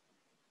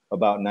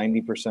 About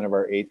 90% of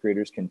our 8th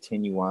graders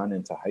continue on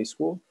into high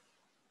school.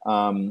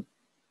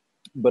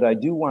 But I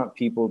do want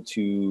people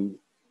to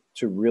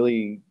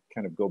really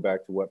kind of go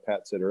back to what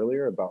Pat said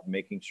earlier about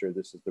making sure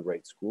this is the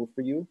right school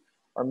for you.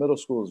 Our middle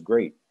school is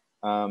great.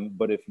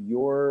 But if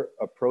you're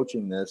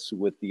approaching this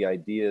with the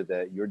idea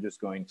that you're just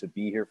going to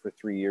be here for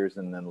 3 years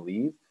and then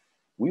leave,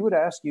 we would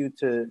ask you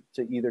to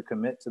either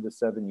commit to the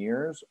 7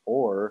 years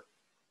or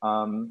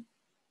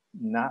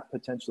not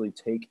potentially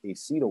take a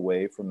seat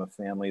away from a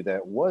family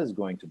that was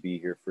going to be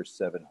here for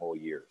 7 whole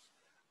years.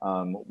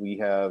 We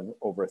have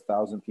over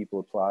 1,000 people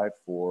apply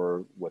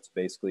for what's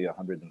basically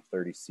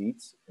 130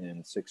 seats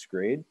in 6th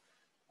grade.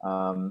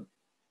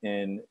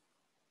 And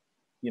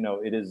you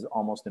know, it is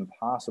almost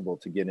impossible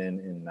to get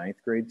in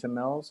 9th grade to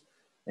MELS.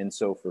 And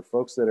so for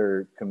folks that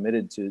are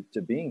committed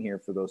to being here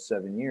for those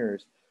 7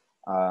 years,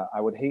 I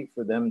would hate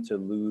for them to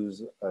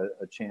lose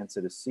a chance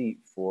at a seat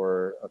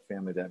for a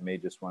family that may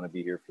just want to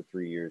be here for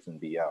 3 years and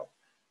be out.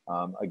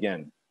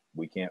 Again,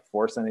 we can't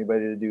force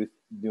anybody to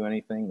do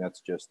anything. That's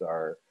just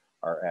our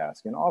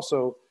ask. And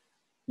also,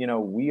 you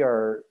know, we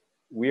are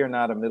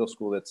not a middle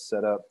school that's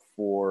set up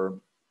for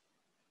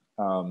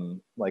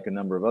like a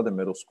number of other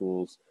middle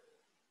schools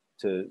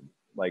to,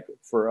 like,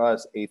 for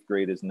us, 8th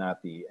grade is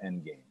not the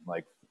end game.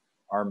 Like,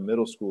 our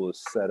middle school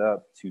is set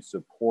up to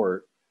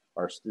support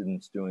our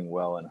students doing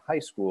well in high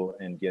school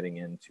and getting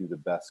into the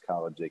best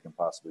college they can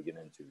possibly get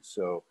into.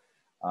 So,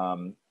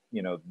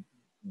 you know,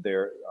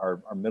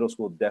 our middle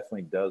school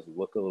definitely does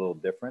look a little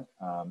different,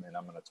 and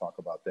I'm going to talk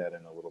about that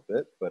in a little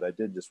bit. But I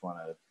did just want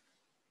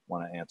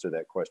to answer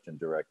that question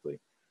directly.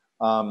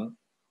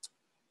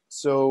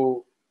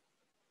 So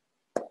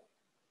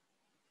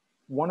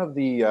one of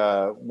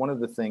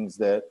the things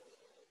that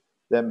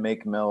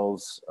make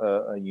MELS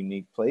a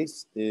unique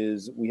place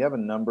is we have a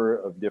number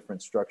of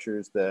different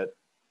structures that,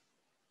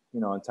 you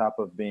know, on top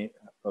of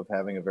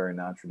having a very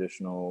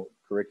non-traditional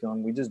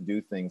curriculum, we just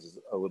do things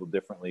a little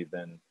differently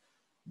than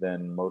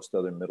most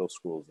other middle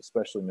schools,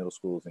 especially middle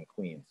schools in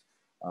Queens,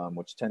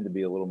 which tend to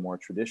be a little more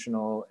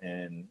traditional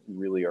and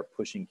really are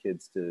pushing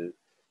kids to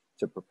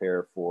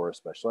prepare for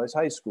specialized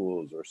high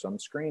schools or some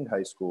screened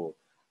high school.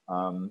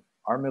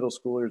 Our middle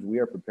schoolers, we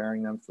are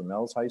preparing them for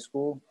MELS High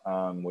School,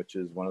 which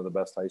is one of the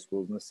best high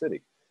schools in the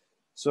city.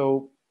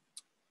 So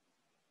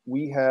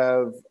we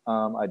have,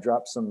 I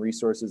dropped some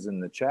resources in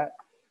the chat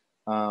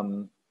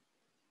in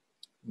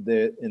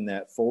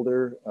that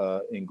folder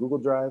in Google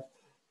Drive.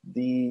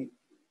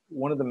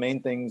 One of the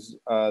main things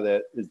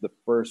that is the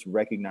first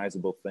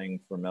recognizable thing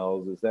for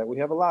MELS is that we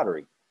have a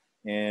lottery.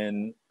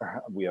 And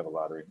that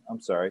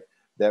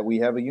we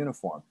have a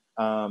uniform.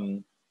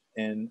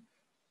 And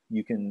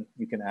you can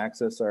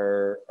access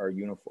our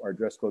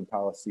dress code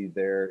policy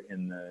there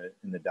in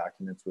the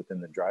documents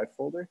within the Drive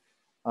folder.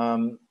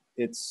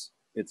 It's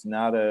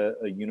not a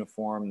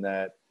uniform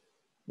that,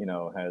 you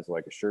know, has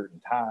like a shirt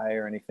and tie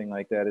or anything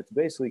like that. It's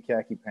basically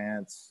khaki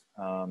pants,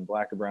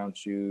 black or brown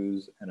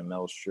shoes, and a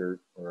MELS shirt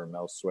or a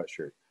MELS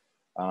sweatshirt.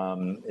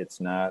 It's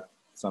not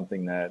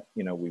something that,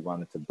 you know, we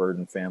wanted to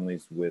burden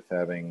families with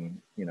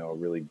having, you know, a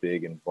really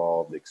big,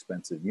 involved,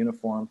 expensive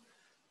uniform.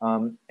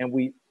 And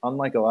we,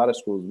 unlike a lot of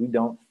schools, we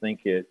don't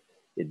think it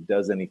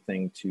does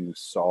anything to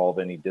solve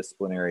any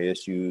disciplinary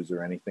issues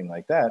or anything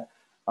like that.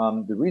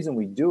 The reason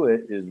we do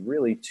it is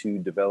really to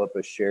develop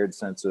a shared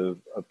sense of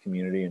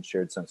community and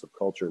shared sense of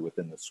culture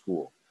within the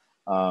school.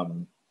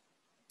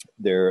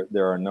 There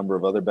are a number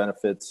of other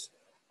benefits.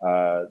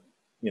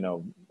 You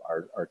know,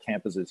 our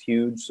campus is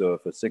huge. So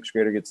if a 6th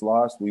grader gets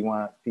lost, we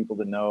want people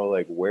to know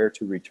like where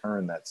to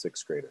return that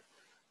 6th grader.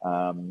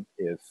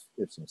 If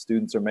some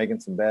students are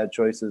making some bad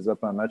choices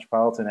up on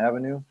Metropolitan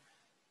Avenue,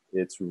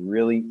 it's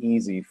really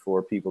easy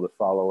for people to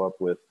follow up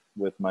with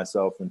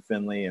myself and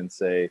Finley and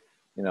say,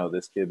 you know,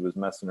 this kid was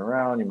messing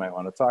around, you might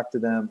want to talk to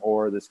them,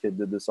 or this kid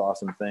did this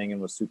awesome thing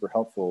and was super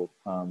helpful.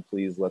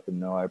 Please let them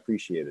know I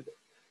appreciated it.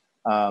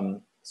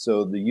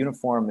 So the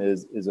uniform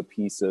is a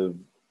piece of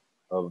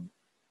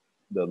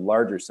the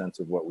larger sense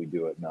of what we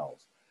do at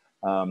MELS.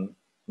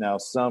 Now,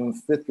 some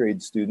 5th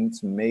grade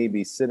students may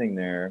be sitting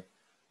there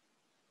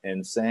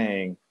and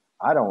saying,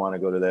 I don't want to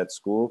go to that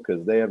school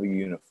because they have a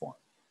uniform.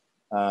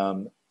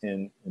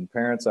 And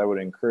parents, I would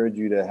encourage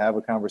you to have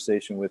a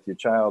conversation with your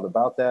child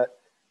about that.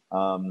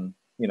 You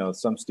know,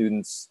 some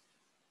students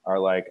are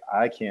like,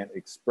 I can't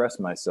express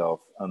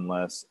myself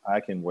unless I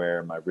can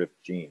wear my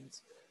ripped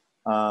jeans.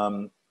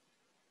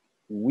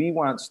 We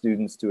want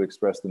students to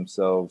express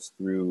themselves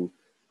through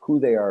who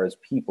they are as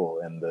people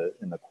and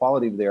the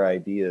quality of their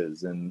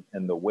ideas and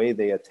the way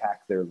they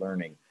attack their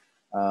learning.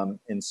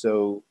 And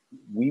so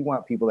we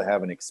want people to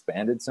have an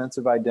expanded sense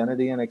of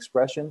identity and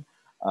expression,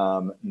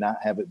 not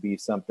have it be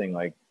something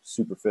like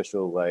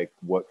superficial, like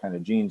what kind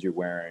of jeans you're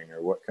wearing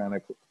or what kind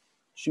of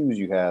shoes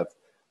you have.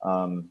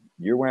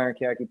 You're wearing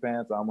khaki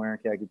pants, I'm wearing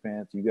khaki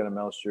pants, you got a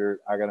MELS shirt,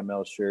 I got a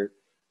MELS shirt.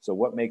 So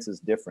what makes us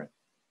different?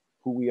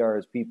 Who we are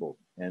as people.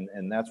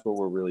 And that's what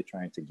we're really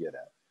trying to get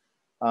at.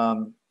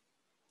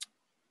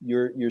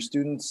 Your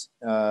students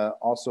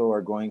also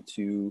are going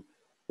to,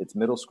 it's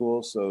middle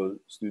school, so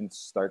students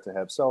start to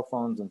have cell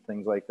phones and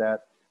things like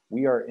that.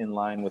 We are in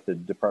line with the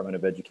Department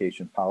of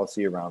Education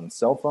policy around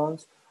cell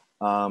phones.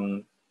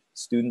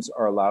 Students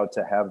are allowed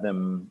to have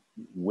them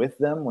with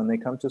them when they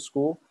come to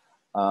school,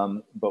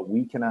 but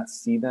we cannot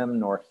see them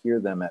nor hear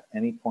them at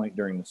any point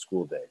during the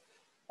school day.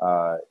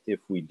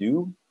 If we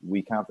do,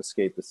 we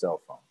confiscate the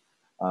cell phone.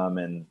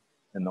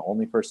 And the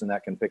only person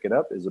that can pick it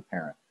up is a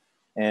parent.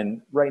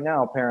 And right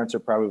now, parents are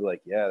probably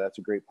like, yeah, that's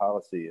a great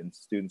policy. And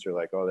students are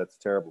like, oh, that's a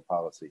terrible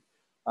policy.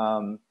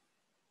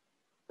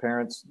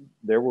 Parents,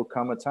 there will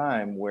come a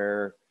time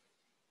where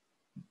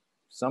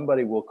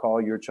somebody will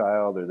call your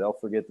child or they'll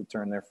forget to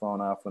turn their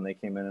phone off when they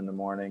came in the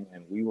morning,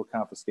 and we will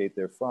confiscate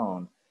their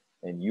phone.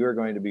 And you're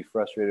going to be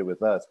frustrated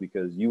with us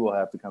because you will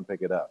have to come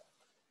pick it up.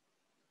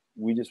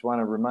 We just want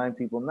to remind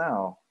people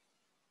now,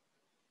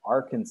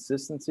 our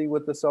consistency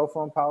with the cell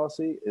phone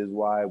policy is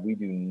why we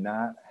do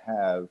not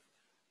have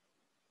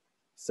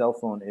cell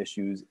phone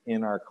issues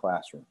in our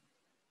classroom.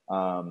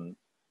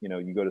 You know,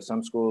 you go to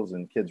some schools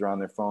and kids are on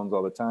their phones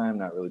all the time,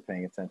 not really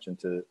paying attention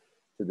to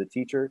the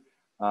teacher.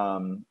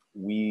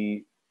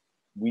 We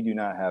do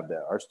not have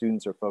that. Our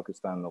students are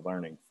focused on the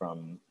learning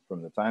from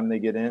the time they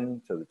get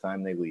in to the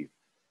time they leave.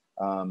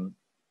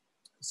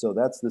 So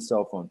that's the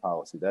cell phone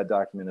policy. That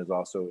document is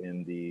also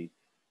in the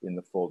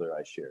folder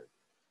I shared.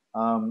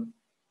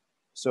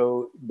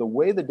 So the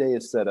way the day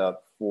is set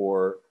up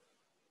for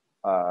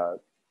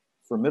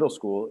middle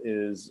school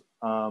is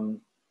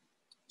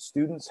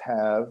students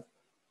have,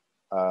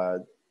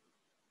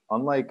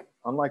 unlike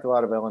a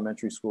lot of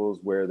elementary schools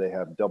where they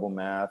have double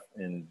math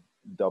and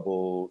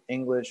double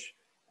English,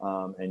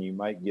 and you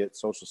might get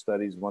social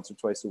studies once or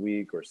twice a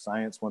week or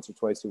science once or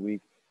twice a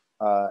week.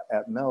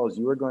 At MELS,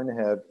 you are going to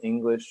have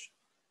English,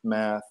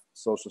 math,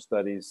 social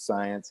studies,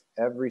 science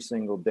every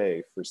single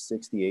day for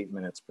 68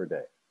 minutes per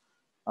day.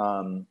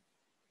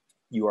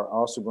 You are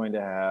also going to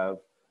have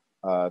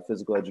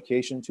physical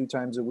education 2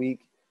 times a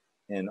week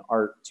and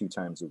art 2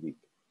 times a week.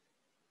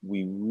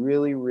 We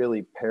really,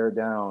 really pare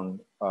down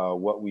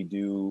what we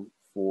do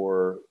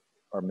for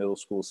our middle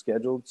school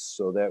scheduled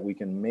so that we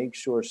can make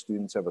sure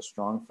students have a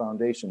strong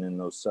foundation in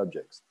those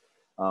subjects.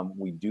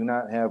 We do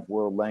not have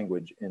world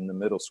language in the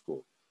middle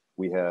school.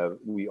 We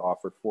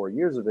offer 4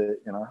 years of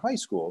it in our high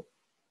school,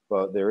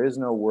 but there is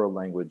no world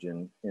language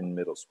in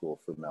middle school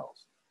for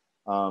MELS.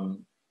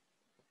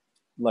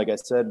 Like I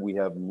said, we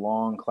have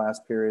long class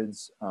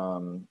periods,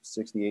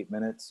 68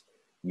 minutes.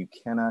 You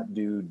cannot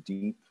do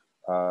deep,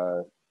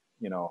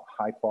 you know,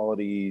 high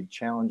quality,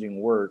 challenging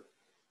work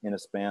in a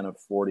span of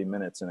 40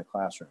 minutes in a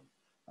classroom.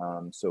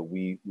 So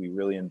we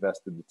really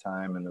invested the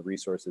time and the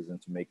resources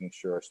into making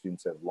sure our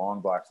students have long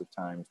blocks of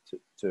time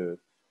to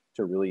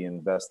really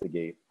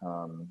investigate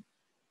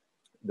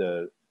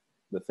the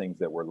things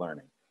that we're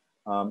learning.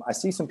 I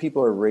see some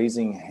people are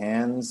raising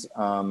hands.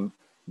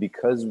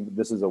 Because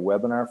this is a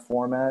webinar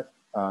format,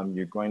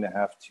 you're going to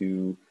have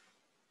to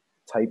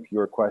type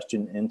your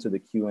question into the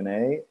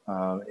Q&A.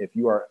 If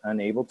you are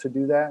unable to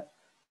do that,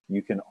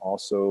 you can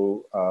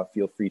also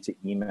feel free to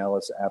email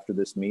us after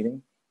this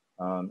meeting,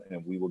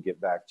 and we will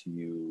get back to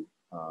you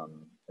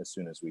as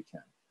soon as we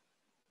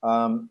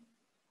can.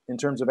 In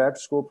terms of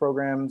after-school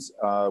programs,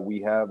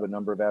 we have a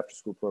number of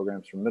after-school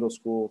programs for middle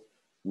school.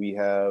 We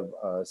have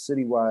a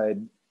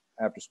citywide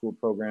after-school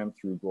program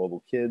through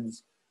Global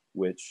Kids,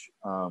 which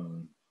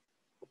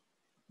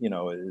you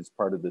know, is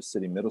part of the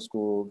city middle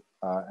school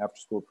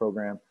after-school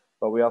program.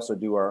 But we also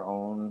do our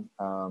own,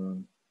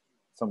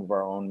 some of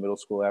our own middle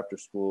school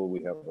after-school.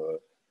 We have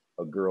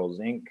a Girls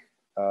Inc.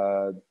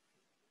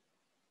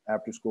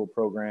 After-school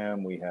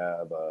program. We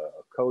have a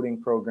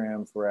coding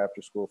program for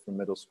after-school for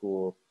middle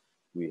school.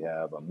 We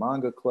have a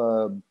manga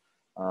club,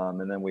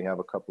 and then we have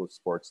a couple of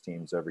sports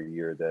teams every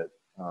year that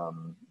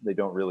they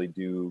don't really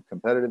do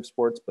competitive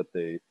sports, but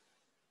they,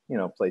 you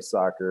know, play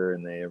soccer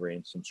and they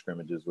arrange some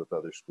scrimmages with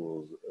other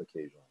schools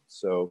occasionally.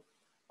 So,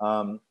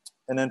 and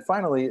then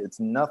finally, it's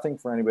nothing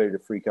for anybody to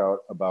freak out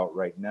about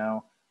right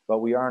now, but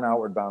we are an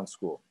outward bound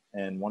school.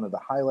 And one of the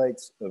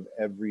highlights of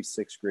every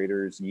 6th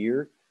grader's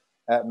year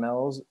at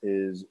MELS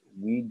is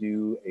we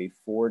do a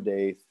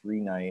 4-day,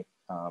 3-night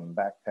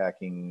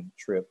backpacking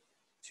trip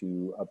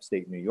to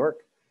upstate New York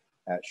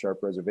at Sharp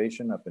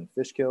Reservation up in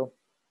Fishkill.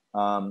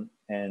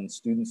 And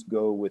students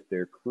go with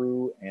their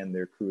crew and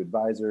their crew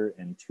advisor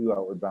and 2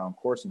 outward bound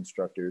course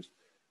instructors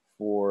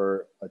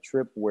for a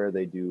trip where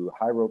they do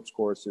high ropes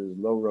courses,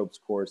 low ropes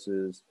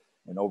courses,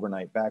 an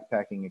overnight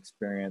backpacking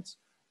experience.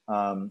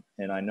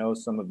 And I know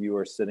some of you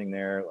are sitting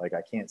there, like,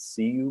 I can't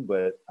see you,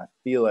 but I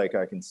feel like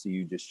I can see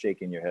you just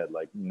shaking your head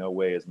like, no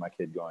way is my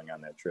kid going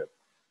on that trip.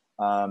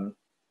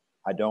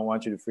 I don't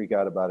want you to freak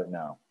out about it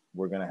now.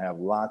 We're going to have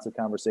lots of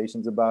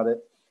conversations about it.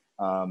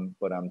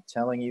 But I'm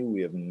telling you,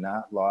 we have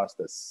not lost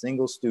a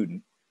single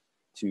student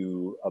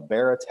to a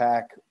bear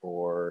attack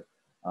or,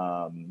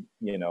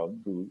 you know,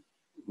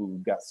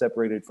 who got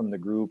separated from the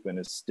group and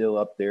is still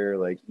up there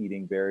like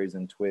eating berries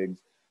and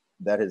twigs.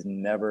 That has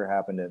never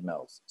happened at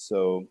MELS.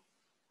 So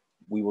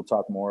we will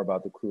talk more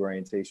about the crew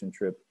orientation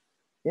trip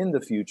in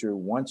the future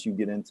once you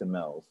get into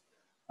MELS.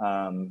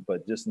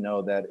 But just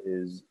know that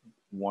is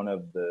one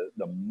of the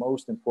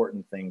most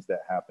important things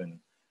that happen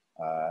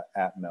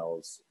at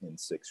MELS in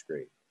 6th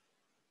grade.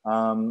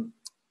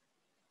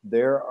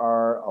 There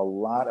are a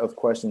lot of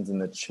questions in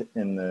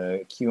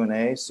the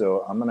Q&A,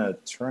 so I'm gonna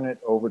turn it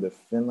over to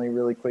Finley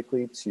really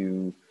quickly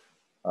to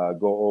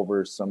go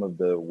over some of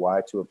the why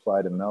to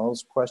apply to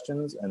MELS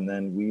questions, and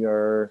then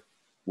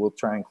we'll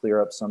try and clear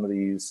up some of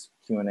these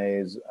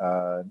Q&As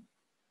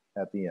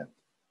at the end.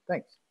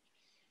 Thanks.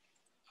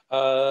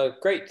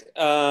 Great.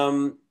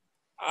 We're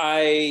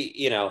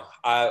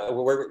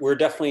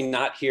definitely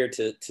not here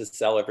to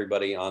sell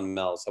everybody on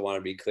MELS. I want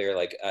to be clear.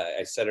 Like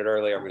I said it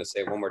earlier, I'm going to say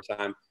it one more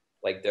time.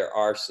 Like there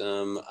are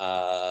some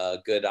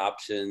good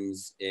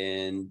options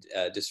in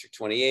District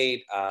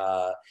 28,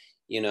 and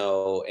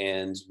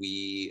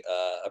we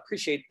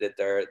appreciate that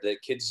the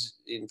kids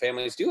and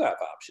families do have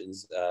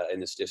options in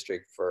this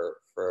district for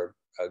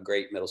a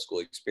great middle school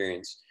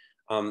experience.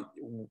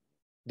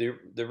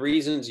 The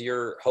reasons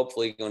you're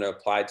hopefully going to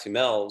apply to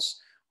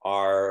MELS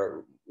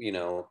are,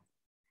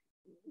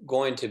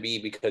 going to be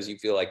because you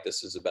feel like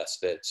this is the best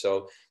fit.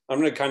 So I'm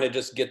going to kind of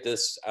just get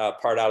this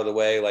part out of the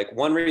way. Like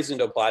one reason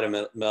to apply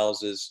to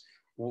MELS is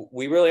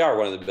we really are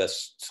one of the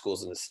best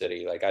schools in the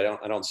city. Like I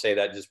don't say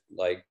that just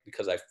like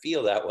because I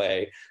feel that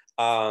way.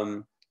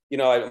 I'm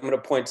going to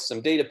point to some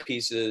data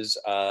pieces,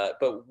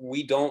 but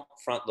we don't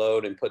front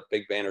load and put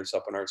big banners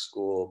up in our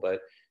school,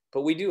 but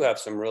we do have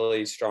some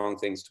really strong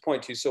things to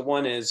point to. So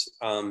one is,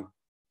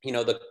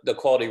 the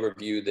quality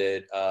review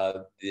that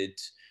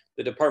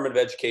the Department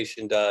of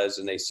Education does,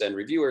 and they send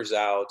reviewers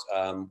out.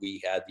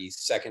 We had the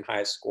second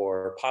highest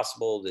score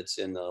possible. That's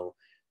in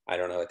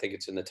I think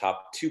it's in the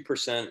top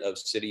 2% of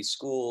city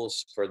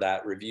schools for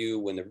that review.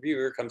 When the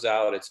reviewer comes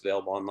out, it's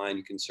available online.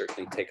 You can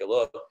certainly take a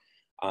look.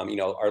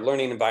 Our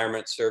learning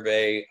environment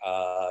survey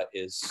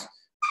is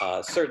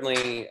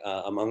certainly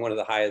among one of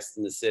the highest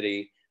in the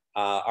city.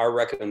 Our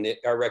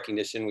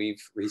recognition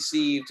we've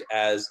received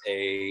as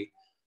a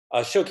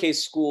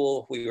showcase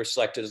school. We were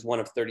selected as one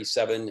of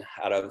 37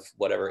 out of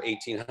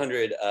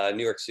 1,800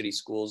 New York City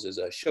schools as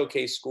a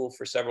showcase school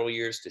for several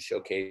years to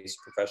showcase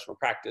professional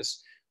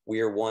practice. We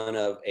are one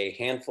of a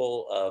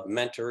handful of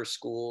mentor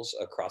schools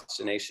across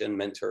the nation,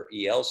 mentor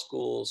EL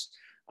schools.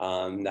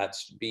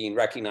 That's being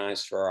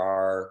recognized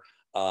for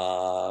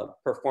our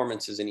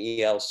performances in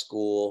EL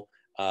school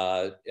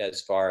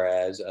as far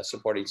as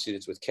supporting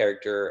students with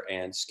character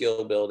and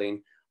skill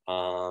building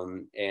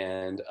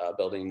and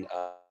building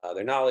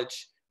their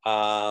knowledge.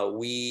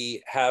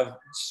 We have,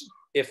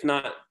 if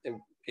not,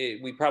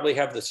 we probably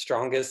have the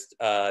strongest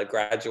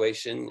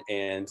graduation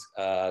and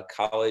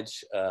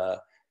college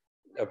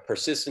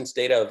persistence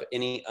data of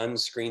any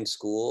unscreened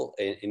school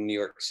in New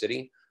York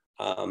City.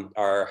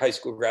 Our high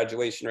school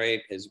graduation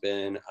rate has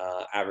been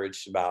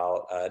averaged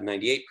about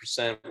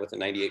 98% with a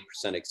 98%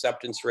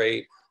 acceptance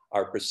rate.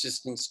 Our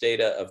persistence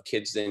data of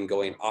kids then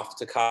going off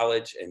to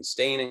college and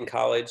staying in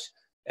college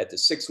at the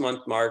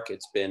 6-month mark,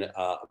 it's been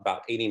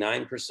about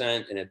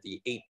 89%, and at the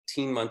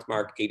 18-month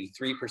mark,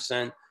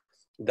 83%.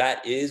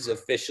 That is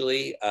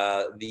officially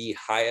the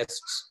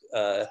highest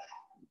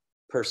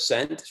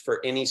percent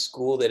for any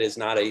school that is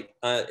not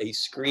a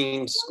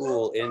screened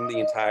school in the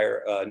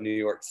entire New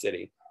York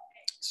City.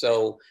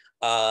 So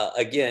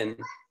again,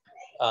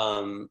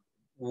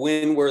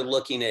 when we're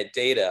looking at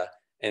data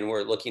and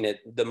we're looking at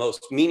the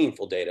most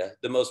meaningful data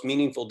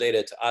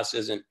to us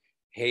isn't,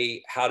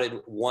 hey, how did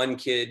one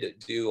kid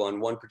do on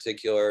one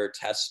particular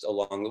test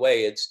along the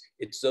way?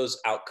 It's those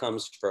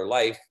outcomes for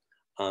life.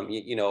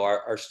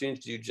 Our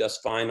students do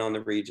just fine on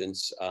the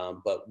Regents,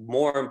 but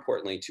more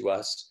importantly to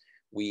us,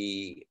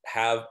 we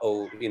have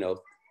a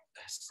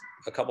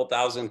couple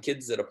thousand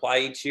kids that apply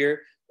each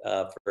year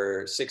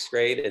for 6th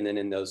grade, and then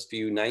in those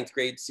few 9th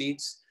grade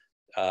seats,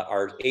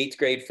 our 8th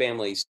grade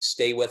families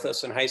stay with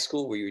us in high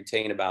school. We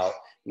retain about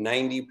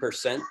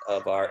 90%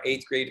 of our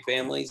 8th grade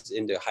families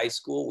into high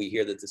school. We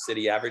hear that the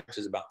city average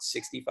is about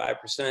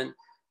 65%.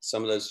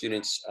 Some of those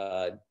students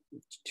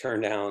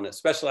turn down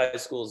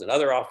specialized schools and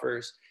other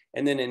offers.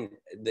 And then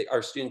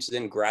our students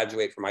then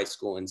graduate from high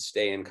school and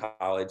stay in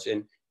college.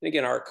 And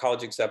again, our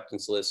college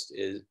acceptance list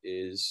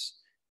is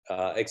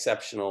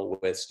exceptional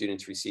with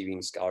students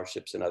receiving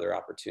scholarships and other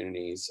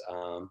opportunities.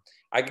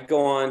 I could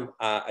go on.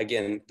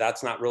 Again,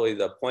 that's not really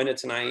the point of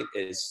tonight,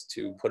 is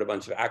to put a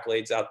bunch of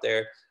accolades out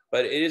there,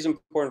 but it is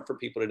important for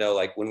people to know,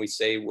 like, when we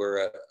say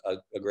we're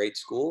a great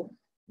school,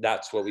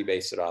 that's what we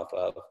base it off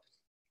of.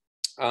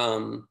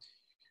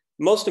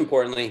 Most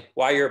importantly,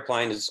 why you're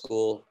applying to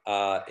school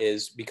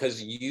is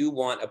because you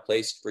want a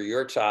place for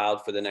your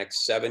child for the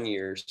next 7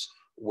 years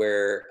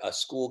where a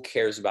school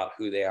cares about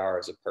who they are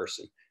as a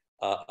person.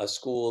 A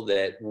school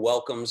that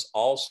welcomes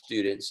all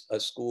students, a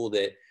school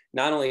that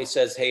not only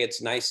says, hey,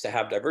 it's nice to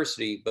have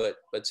diversity, but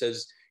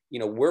says, you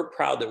know, we're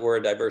proud that we're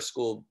a diverse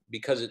school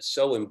because it's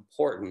so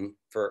important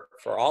for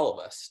all of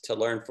us to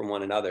learn from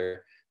one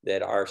another,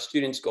 that our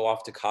students go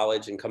off to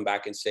college and come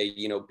back and say,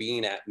 you know,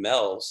 being at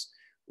MELS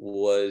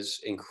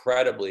was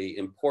incredibly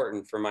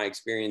important for my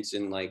experience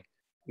in like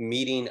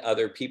meeting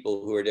other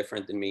people who are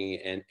different than me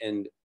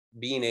and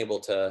being able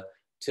to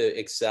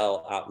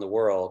excel out in the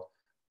world.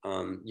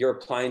 You're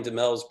applying to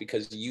MELS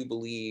because you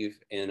believe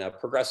in a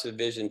progressive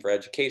vision for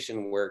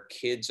education where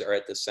kids are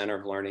at the center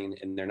of learning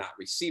and they're not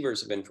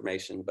receivers of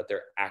information, but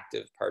they're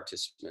active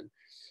participants.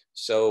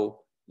 So,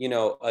 you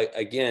know,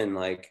 again,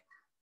 like,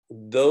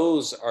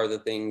 those are the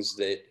things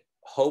that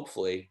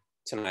hopefully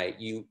tonight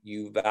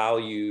you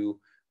value: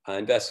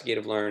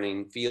 investigative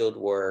learning, field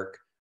work,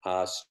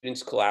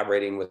 students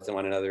collaborating with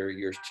one another,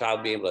 your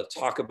child being able to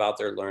talk about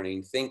their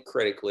learning, think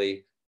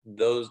critically.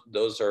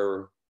 Those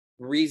are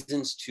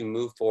reasons to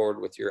move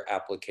forward with your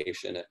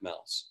application at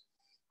MELS.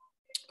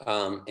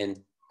 And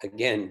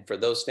again, for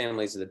those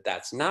families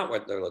that's not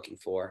what they're looking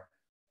for,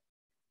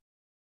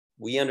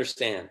 we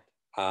understand.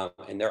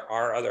 And there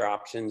are other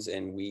options,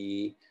 and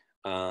we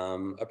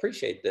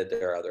appreciate that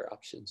there are other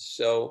options.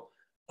 So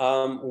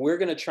we're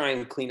going to try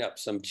and clean up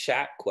some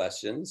chat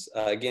questions.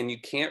 Again, you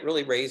can't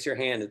really raise your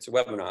hand. It's a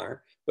webinar,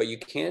 but you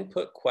can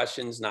put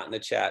questions not in the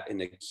chat, in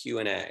the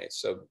Q&A.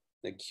 So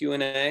the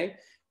Q&A,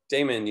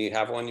 Damon, do you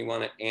have one you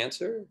want to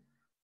answer?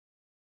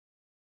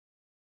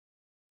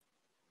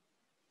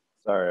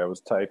 Sorry, I was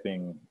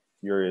typing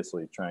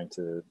furiously, trying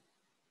to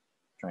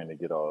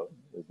get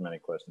as many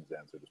questions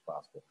answered as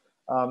possible.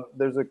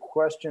 There's a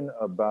question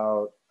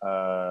about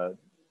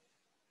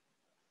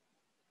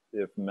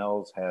if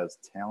MELS has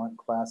talent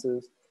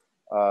classes.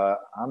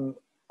 I'm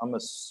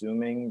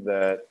assuming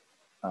that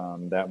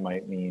that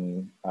might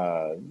mean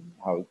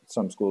how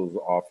some schools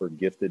offer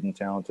gifted and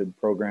talented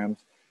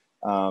programs.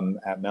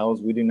 At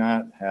MELS, we do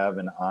not have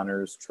an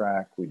honors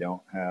track. We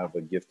don't have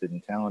a gifted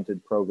and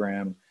talented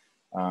program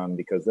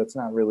because that's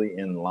not really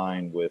in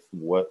line with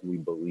what we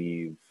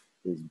believe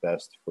is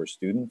best for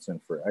students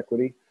and for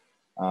equity.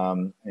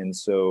 And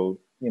so,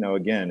 you know,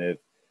 again,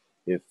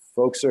 if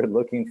folks are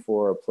looking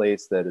for a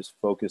place that is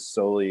focused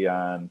solely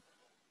on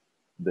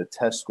the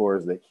test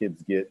scores that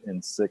kids get in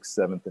 6th,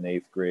 7th, and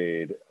 8th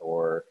grade,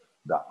 or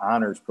the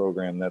honors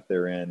program that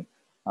they're in,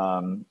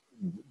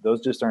 those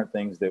just aren't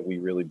things that we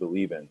really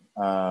believe in.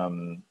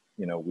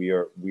 You know, we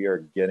are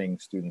getting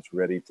students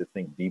ready to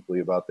think deeply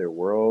about their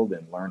world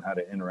and learn how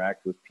to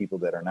interact with people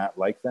that are not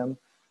like them,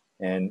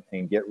 and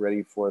get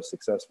ready for a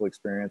successful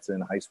experience in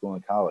high school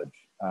and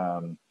college.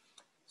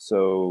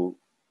 So,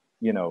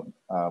 you know,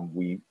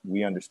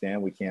 we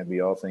understand we can't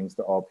be all things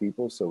to all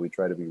people, so we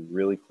try to be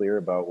really clear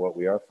about what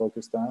we are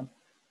focused on.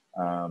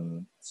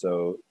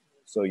 So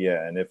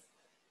yeah, and if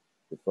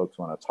folks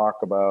want to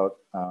talk about,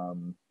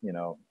 you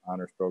know,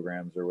 honors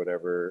programs or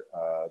whatever,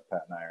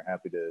 Pat and I are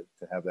happy to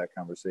have that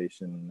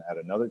conversation at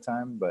another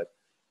time. But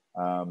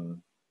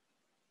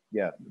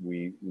yeah,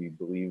 we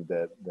believe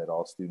that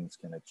all students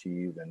can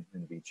achieve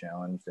and be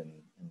challenged in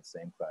the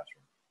same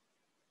classroom.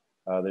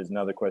 There's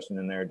another question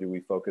in there. Do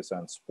we focus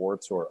on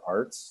sports or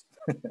arts?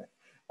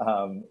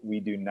 We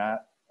do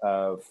not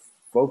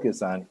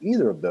focus on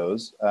either of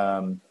those,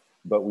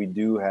 but we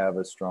do have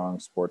a strong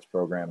sports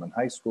program in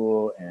high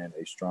school and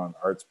a strong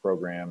arts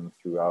program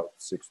throughout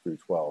 6th through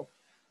 12.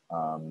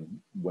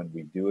 When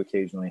we do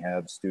occasionally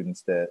have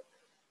students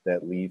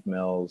that leave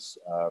MELS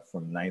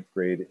from 9th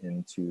grade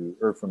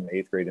from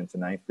 8th grade into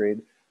 9th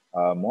grade,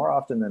 more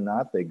often than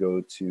not, they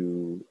go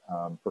to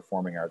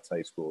performing arts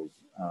high schools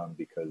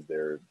because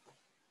they're,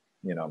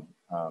 you know,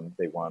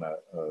 they want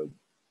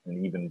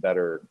an even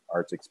better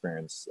arts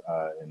experience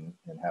and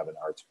have an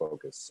arts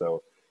focus.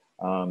 So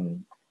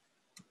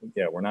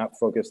yeah, we're not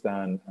focused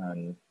on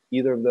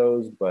either of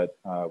those, but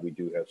we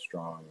do have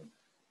strong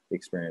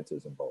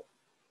experiences in both.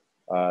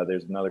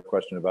 There's another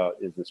question about,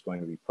 is this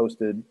going to be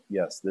posted?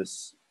 Yes,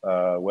 this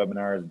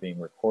webinar is being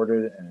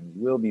recorded and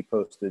will be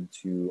posted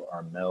to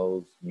our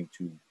MELS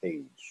YouTube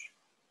page.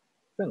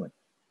 Finley.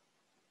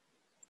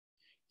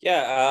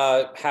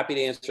 Yeah, happy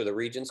to answer the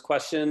Regents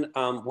question.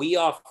 We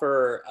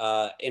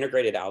offer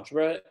integrated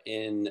algebra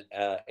in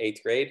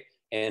 8th grade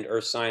and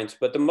earth science,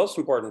 but the most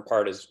important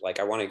part is, like,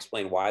 I want to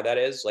explain why that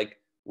is. Like,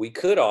 we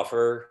could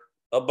offer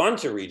a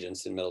bunch of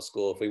Regents in middle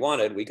school if we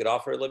wanted. We could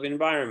offer living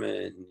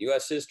environment and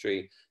US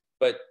history,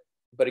 but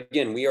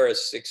again, we are a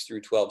 6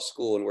 through 12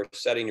 school, and we're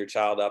setting your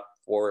child up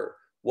for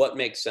what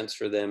makes sense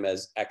for them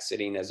as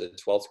exiting as a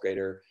 12th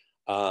grader.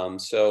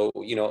 So,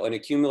 you know, an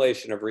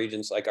accumulation of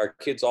regents, like our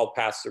kids all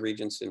pass the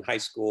regents in high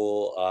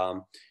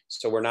school.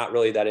 So we're not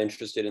really that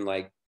interested in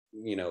like,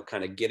 you know,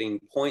 kind of getting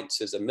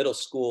points as a middle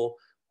school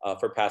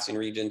for passing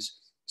regents.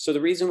 So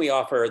the reason we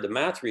offer the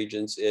math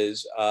regents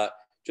is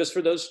just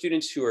for those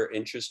students who are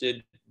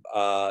interested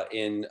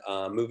in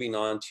moving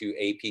on to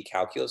AP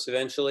Calculus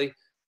eventually.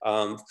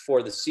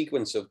 For the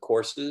sequence of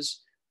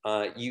courses,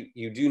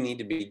 you do need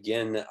to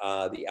begin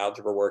the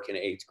algebra work in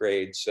 8th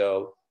grade.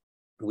 So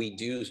we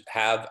do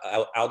have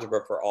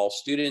algebra for all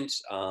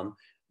students.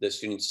 The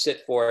students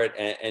sit for it,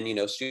 and you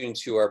know,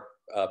 students who are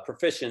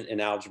proficient in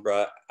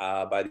algebra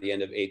by the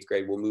end of 8th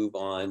grade will move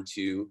on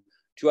to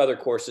other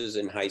courses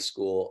in high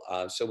school.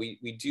 So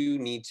we do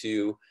need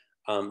to,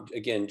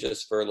 again,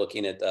 just for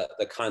looking at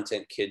the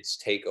content kids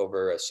take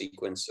over a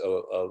sequence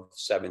of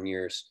 7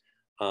 years,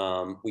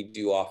 we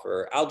do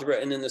offer algebra.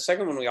 And then the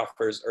second one we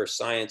offer is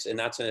science, and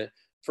that's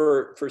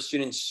for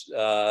students,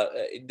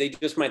 they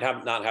just might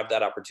not have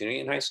that opportunity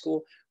in high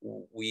school.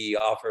 We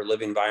offer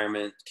live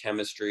environment,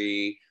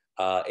 chemistry,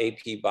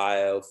 AP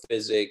bio,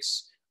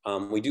 physics.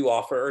 We do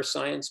offer earth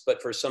science,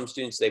 but for some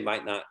students, they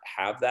might not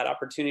have that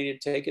opportunity to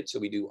take it. So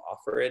we do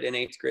offer it in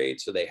 8th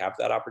grade, so they have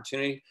that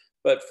opportunity.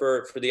 But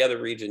for the other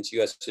regions,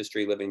 US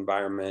history, live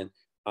environment,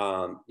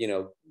 you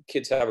know,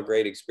 kids have a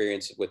great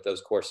experience with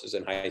those courses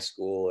in high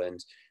school.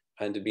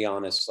 And to be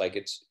honest, like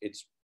it's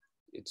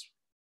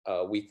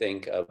we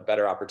think a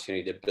better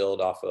opportunity to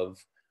build off of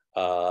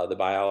the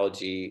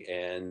biology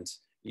and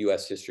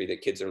US history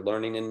that kids are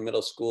learning in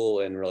middle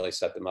school and really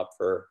set them up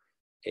for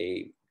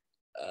a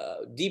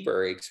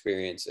deeper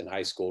experience in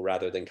high school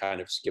rather than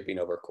kind of skipping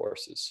over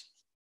courses.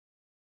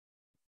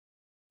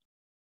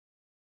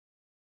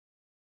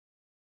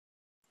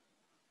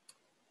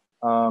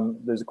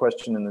 There's a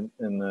question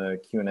in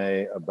the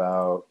Q&A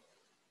about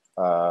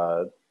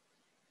how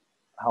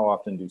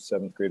often do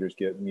 7th graders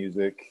get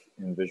music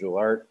and visual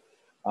art.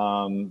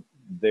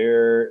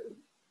 Their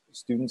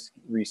students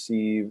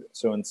receive,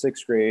 so in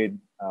 6th grade,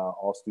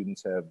 all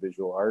students have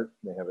visual art.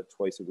 They have it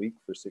twice a week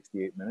for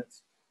 68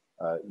 minutes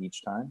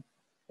each time.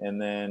 And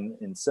then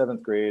in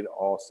 7th grade,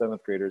 all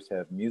 7th graders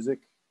have music,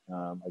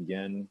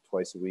 again,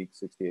 twice a week,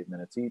 68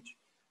 minutes each.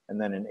 And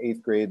then in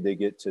 8th grade, they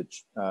get to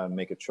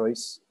make a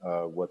choice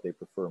what they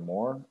prefer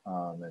more.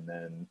 And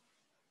then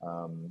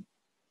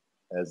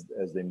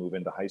as they move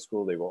into high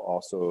school, they will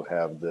also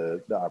have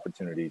the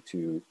opportunity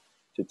to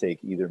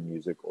take either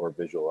music or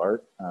visual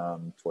art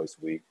twice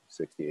a week,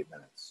 68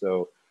 minutes.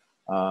 So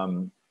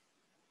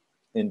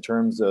in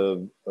terms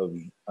of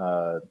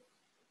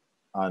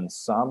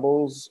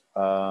ensembles,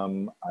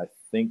 I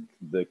think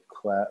the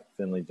class,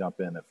 Finley, jump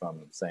in if I'm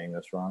saying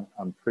this wrong.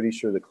 I'm pretty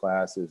sure the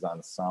class is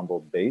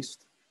ensemble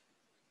based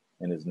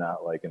and is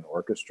not like an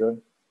orchestra.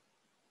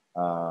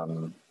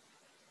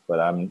 But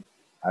I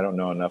don't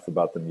know enough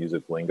about the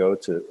music lingo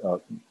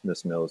to,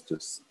 Ms. Mills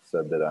just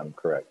said that I'm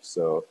correct.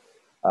 So,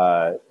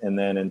 and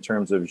then in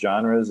terms of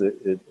genres,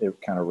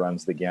 it kind of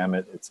runs the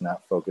gamut. It's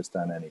not focused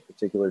on any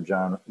particular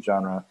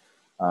genre.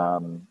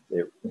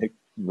 It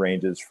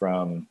ranges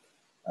from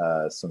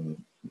some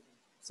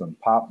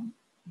pop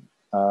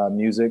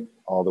music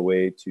all the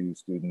way to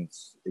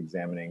students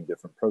examining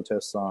different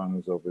protest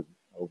songs over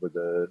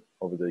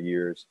the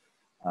years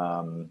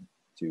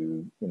to,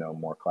 you know,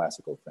 more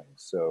classical things.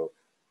 So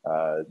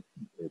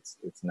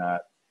it's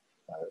not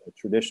a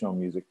traditional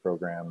music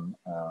program,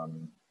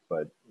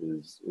 but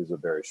is a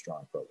very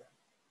strong program.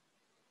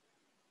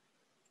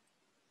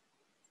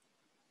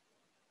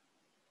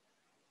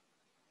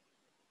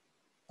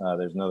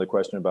 There's another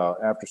question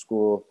about after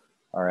school.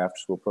 Our after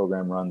school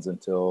program runs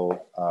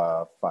until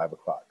 5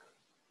 o'clock.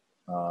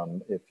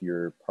 If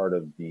you're part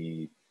of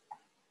the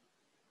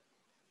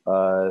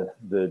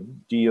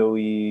DOE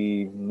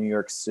New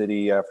York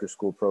City after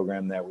school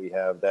program that we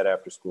have, that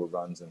after school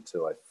runs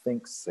until I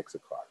think 6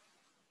 o'clock.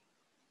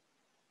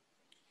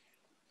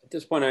 At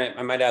this point,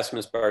 I might ask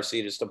Ms.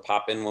 Barcia just to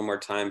pop in one more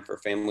time for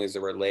families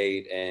that were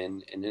late,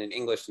 and in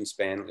English and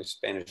Spanish,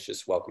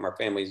 just welcome our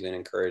families and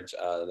encourage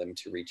them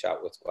to reach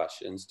out with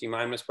questions. Do you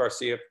mind, Ms.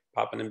 Barcia,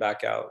 popping them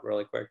back out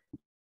really quick?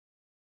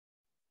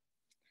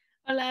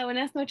 Hola,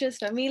 buenas noches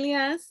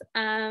familias.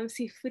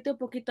 Si fuiste un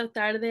poquito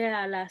tarde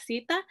a la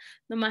cita,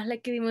 nomás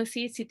le queremos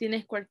decir si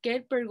tienes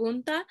cualquier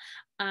pregunta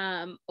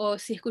o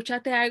si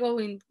escuchaste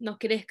algo y nos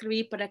quieres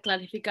escribir para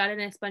clarificar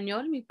en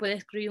español, me puedes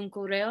escribir un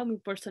correo, mi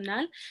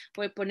personal.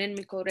 Voy a poner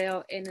mi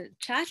correo en el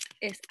chat.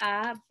 Es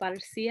a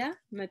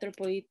Barcia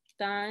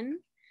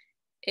Metropolitan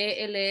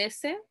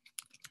els.com.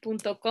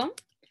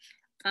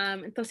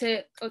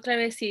 Entonces, otra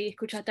vez, si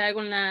escuchaste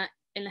algo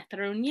en esta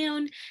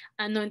reunión,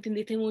 no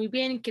entendiste muy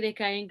bien, quiere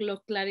que alguien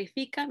lo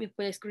clarifica, me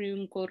puede escribir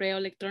un correo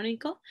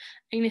electrónico.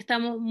 Y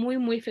estamos muy,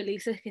 muy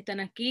felices que están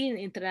aquí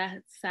entre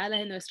las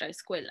salas de nuestra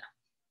escuela.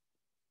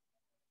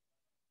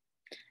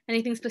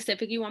 Anything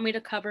specific you want me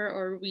to cover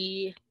or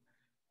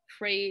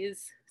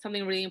rephrase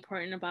something really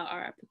important about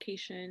our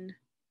application?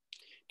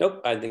 Nope,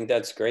 I think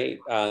that's great.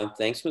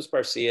 Thanks, Ms.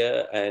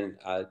 Barcia. And,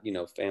 you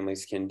know,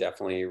 families can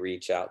definitely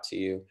reach out to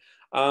you.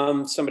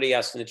 Somebody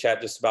asked in the chat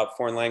just about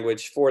foreign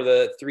language. For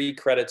the 3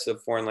 credits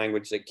of foreign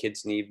language that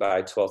kids need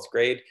by 12th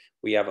grade,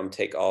 we have them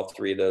take all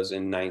 3 of those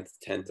in 9th,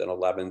 10th, and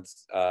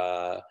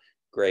 11th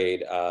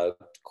grade.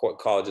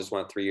 Colleges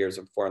want 3 years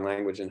of foreign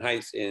language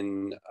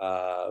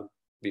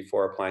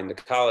before applying to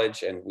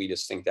college. And we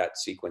just think that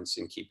sequence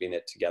and keeping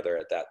it together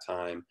at that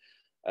time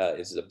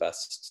is the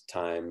best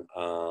time.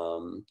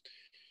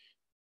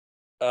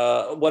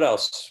 What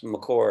else,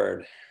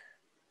 McCord?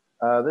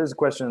 There's a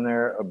question in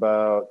there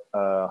about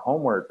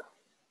homework.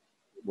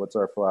 What's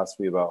our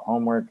philosophy about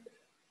homework?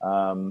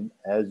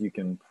 As you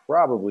can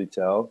probably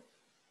tell,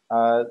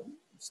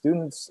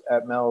 students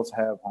at MELS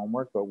have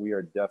homework, but we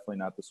are definitely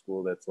not the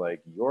school that's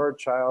like, your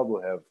child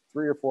will have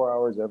 3 or 4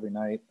 hours every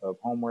night of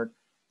homework.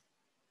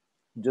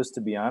 Just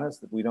to be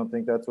honest, we don't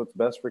think that's what's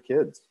best for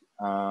kids.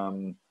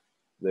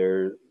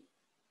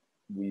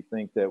 We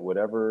think that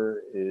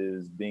whatever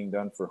is being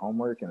done for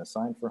homework and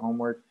assigned for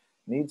homework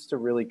needs to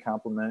really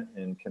complement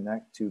and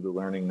connect to the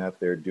learning that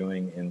they're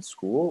doing in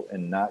school,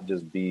 and not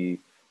just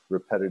be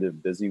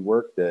repetitive, busy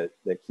work that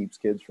keeps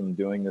kids from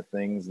doing the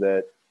things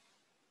that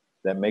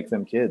make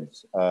them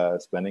kids.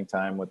 Spending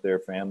time with their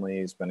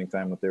families, spending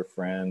time with their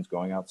friends,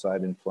 going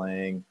outside and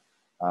playing.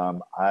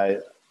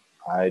 I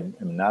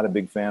am not a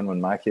big fan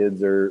when my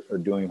kids are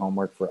doing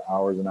homework for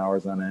hours and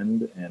hours on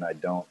end, and I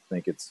don't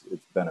think it's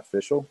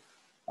beneficial.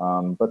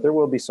 But there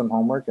will be some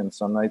homework, and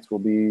some nights will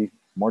be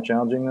more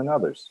challenging than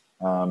others.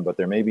 But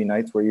there may be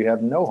nights where you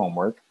have no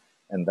homework,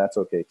 and that's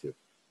okay too.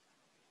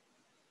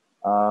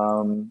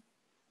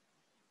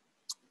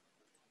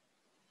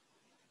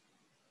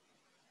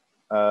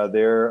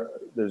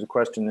 There's a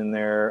question in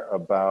there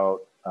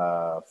about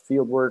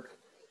field work.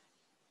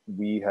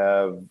 We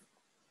have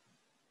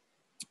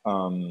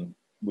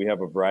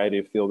a variety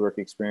of fieldwork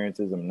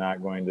experiences. I'm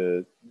not going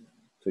to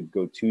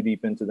go too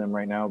deep into them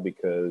right now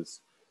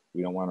because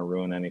we don't want to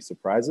ruin any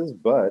surprises,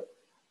 but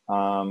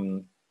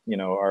you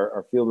know,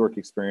 our fieldwork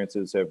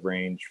experiences have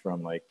ranged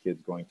from like kids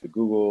going to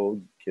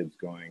Google, kids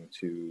going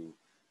to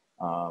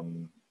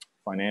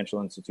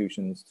financial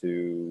institutions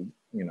to,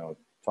 you know,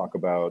 talk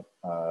about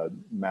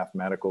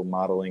mathematical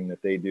modeling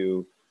that they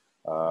do.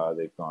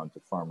 They've gone to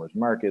farmers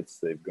markets.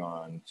 They've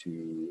gone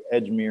to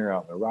Edgemere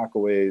out in the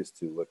Rockaways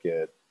to look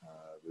at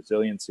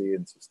resiliency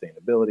and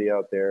sustainability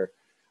out there.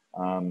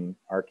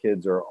 Our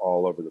kids are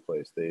all over the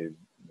place. They've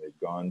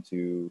gone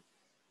to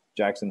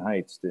Jackson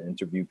Heights to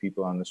interview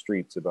people on the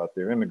streets about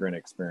their immigrant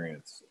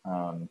experience.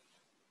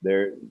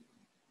 That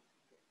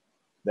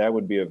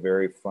would be a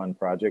very fun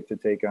project to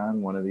take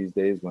on one of these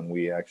days when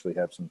we actually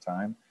have some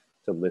time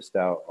to list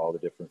out all the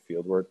different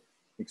fieldwork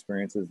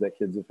experiences that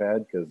kids have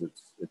had, because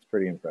it's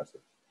pretty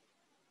impressive.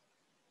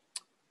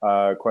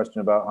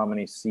 Question about how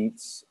many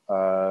seats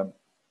for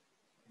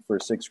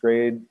 6th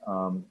grade.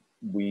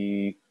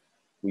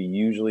 We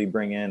usually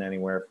bring in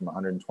anywhere from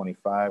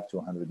 125 to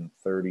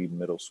 130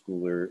 middle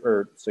schooler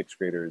or 6th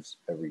graders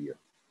every year.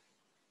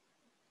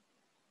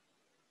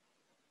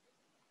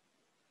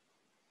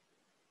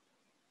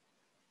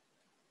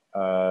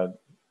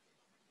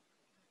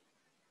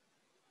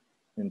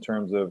 In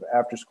terms of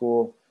after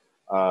school,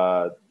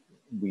 for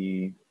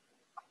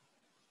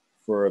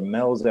a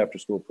MELS after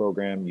school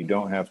program, you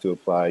don't have to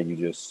apply, you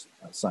just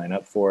sign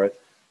up for it.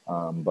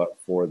 But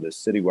for the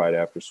citywide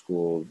after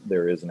school,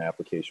 there is an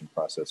application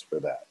process for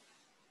that.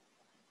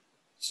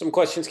 Some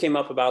questions came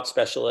up about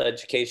special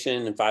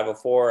education and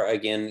 504.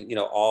 Again, you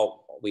know,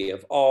 we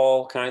have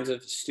all kinds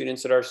of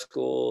students at our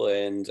school,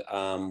 and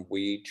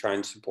we try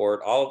and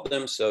support all of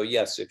them. So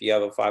yes, if you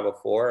have a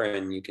 504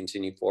 and you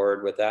continue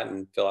forward with that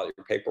and fill out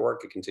your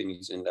paperwork, it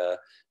continues into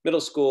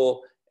middle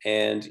school.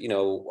 And, you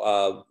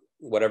know,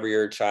 whatever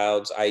your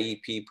child's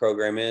IEP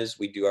program is,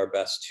 we do our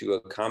best to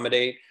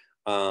accommodate.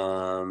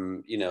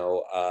 You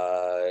know,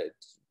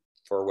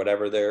 for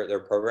whatever their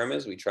program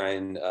is, we try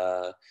and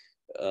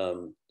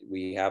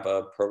we have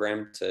a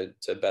program to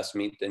best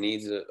meet the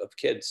needs of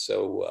kids.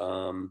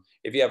 So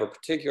if you have a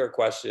particular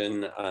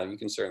question, you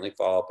can certainly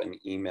follow up and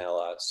email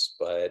us.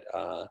 But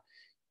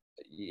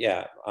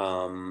yeah,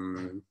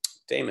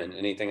 Damon,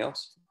 anything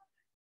else?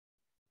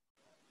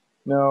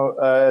 No,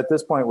 at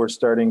this point, we're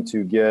starting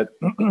to get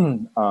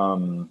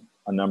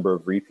a number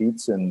of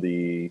repeats in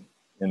the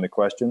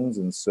questions.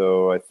 And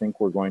so I think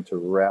we're going to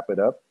wrap it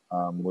up.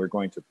 We're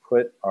going to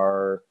put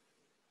our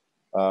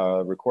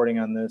recording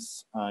on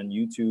this on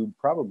YouTube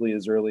probably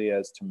as early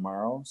as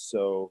tomorrow.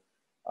 So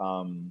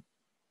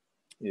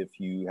if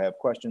you have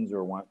questions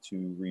or want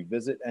to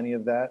revisit any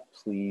of that,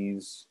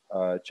 please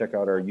check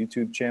out our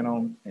YouTube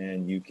channel,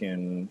 and you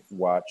can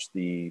watch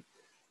the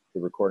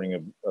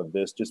recording of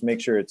this. Just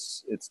make sure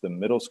it's the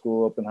middle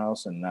school open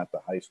house and not the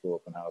high school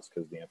open house,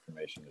 because the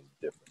information is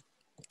different.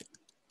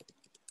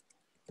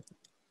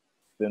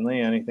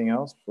 Finley, anything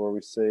else before we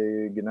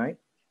say goodnight?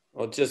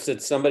 Well, just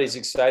that somebody's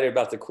excited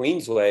about the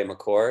Queensway,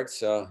 McCord.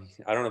 So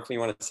I don't know if you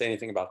want to say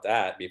anything about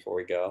that before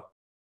we go.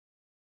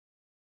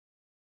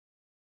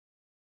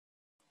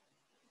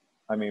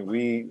 I mean,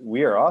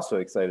 we are also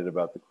excited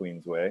about the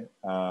Queensway.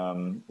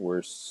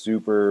 We're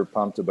super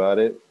pumped about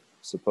it.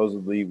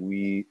 Supposedly,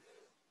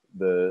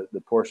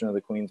 the portion of the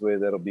Queensway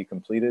that'll be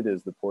completed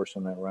is the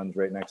portion that runs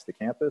right next to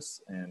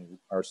campus, and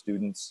our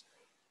students,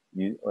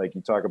 you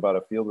talk about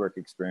a fieldwork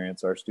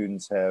experience. Our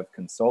students have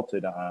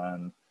consulted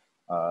on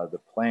the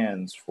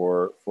plans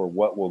for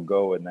what will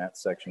go in that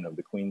section of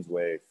the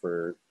Queensway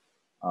for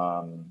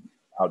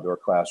outdoor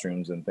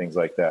classrooms and things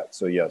like that.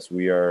 So yes,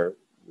 we're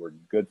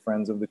good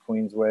friends of the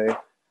Queensway,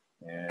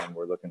 and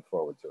we're looking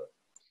forward to it.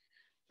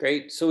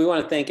 Great. So we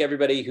want to thank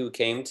everybody who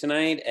came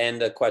tonight.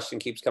 And the question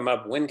keeps coming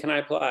up: when can I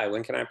apply?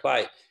 When can I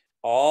apply?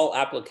 All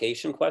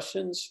application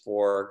questions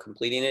for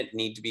completing it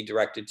need to be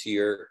directed to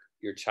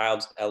your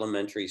child's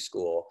elementary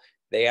school.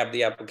 They have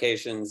the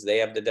applications, they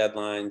have the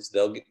deadlines,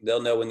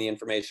 they'll know when the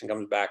information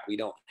comes back. We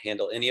don't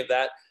handle any of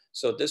that.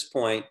 So at this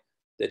point,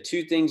 the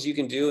two things you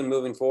can do in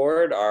moving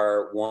forward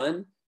are: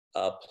 one,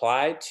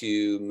 apply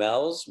to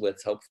MELS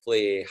with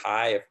hopefully a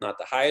high, if not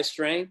the highest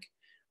rank.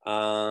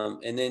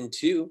 And then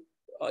two,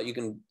 you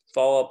can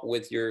follow up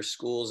with your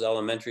school's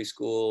elementary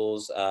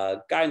schools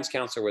guidance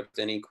counselor with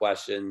any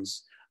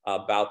questions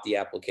about the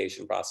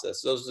application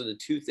process. Those are the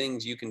two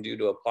things you can do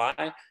to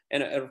apply.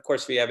 And of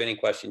course, if you have any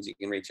questions, you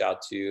can reach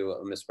out to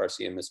Ms.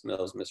 Barcia, Ms.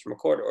 Mills, Mr.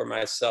 McCord, or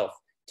myself.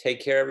 Take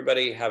care,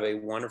 everybody. Have a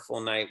wonderful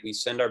night. We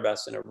send our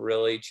best in a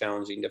really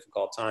challenging,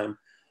 difficult time.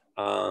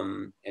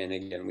 And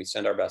again, we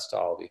send our best to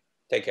all of you.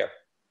 Take care.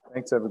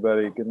 Thanks,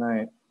 everybody. Good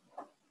night.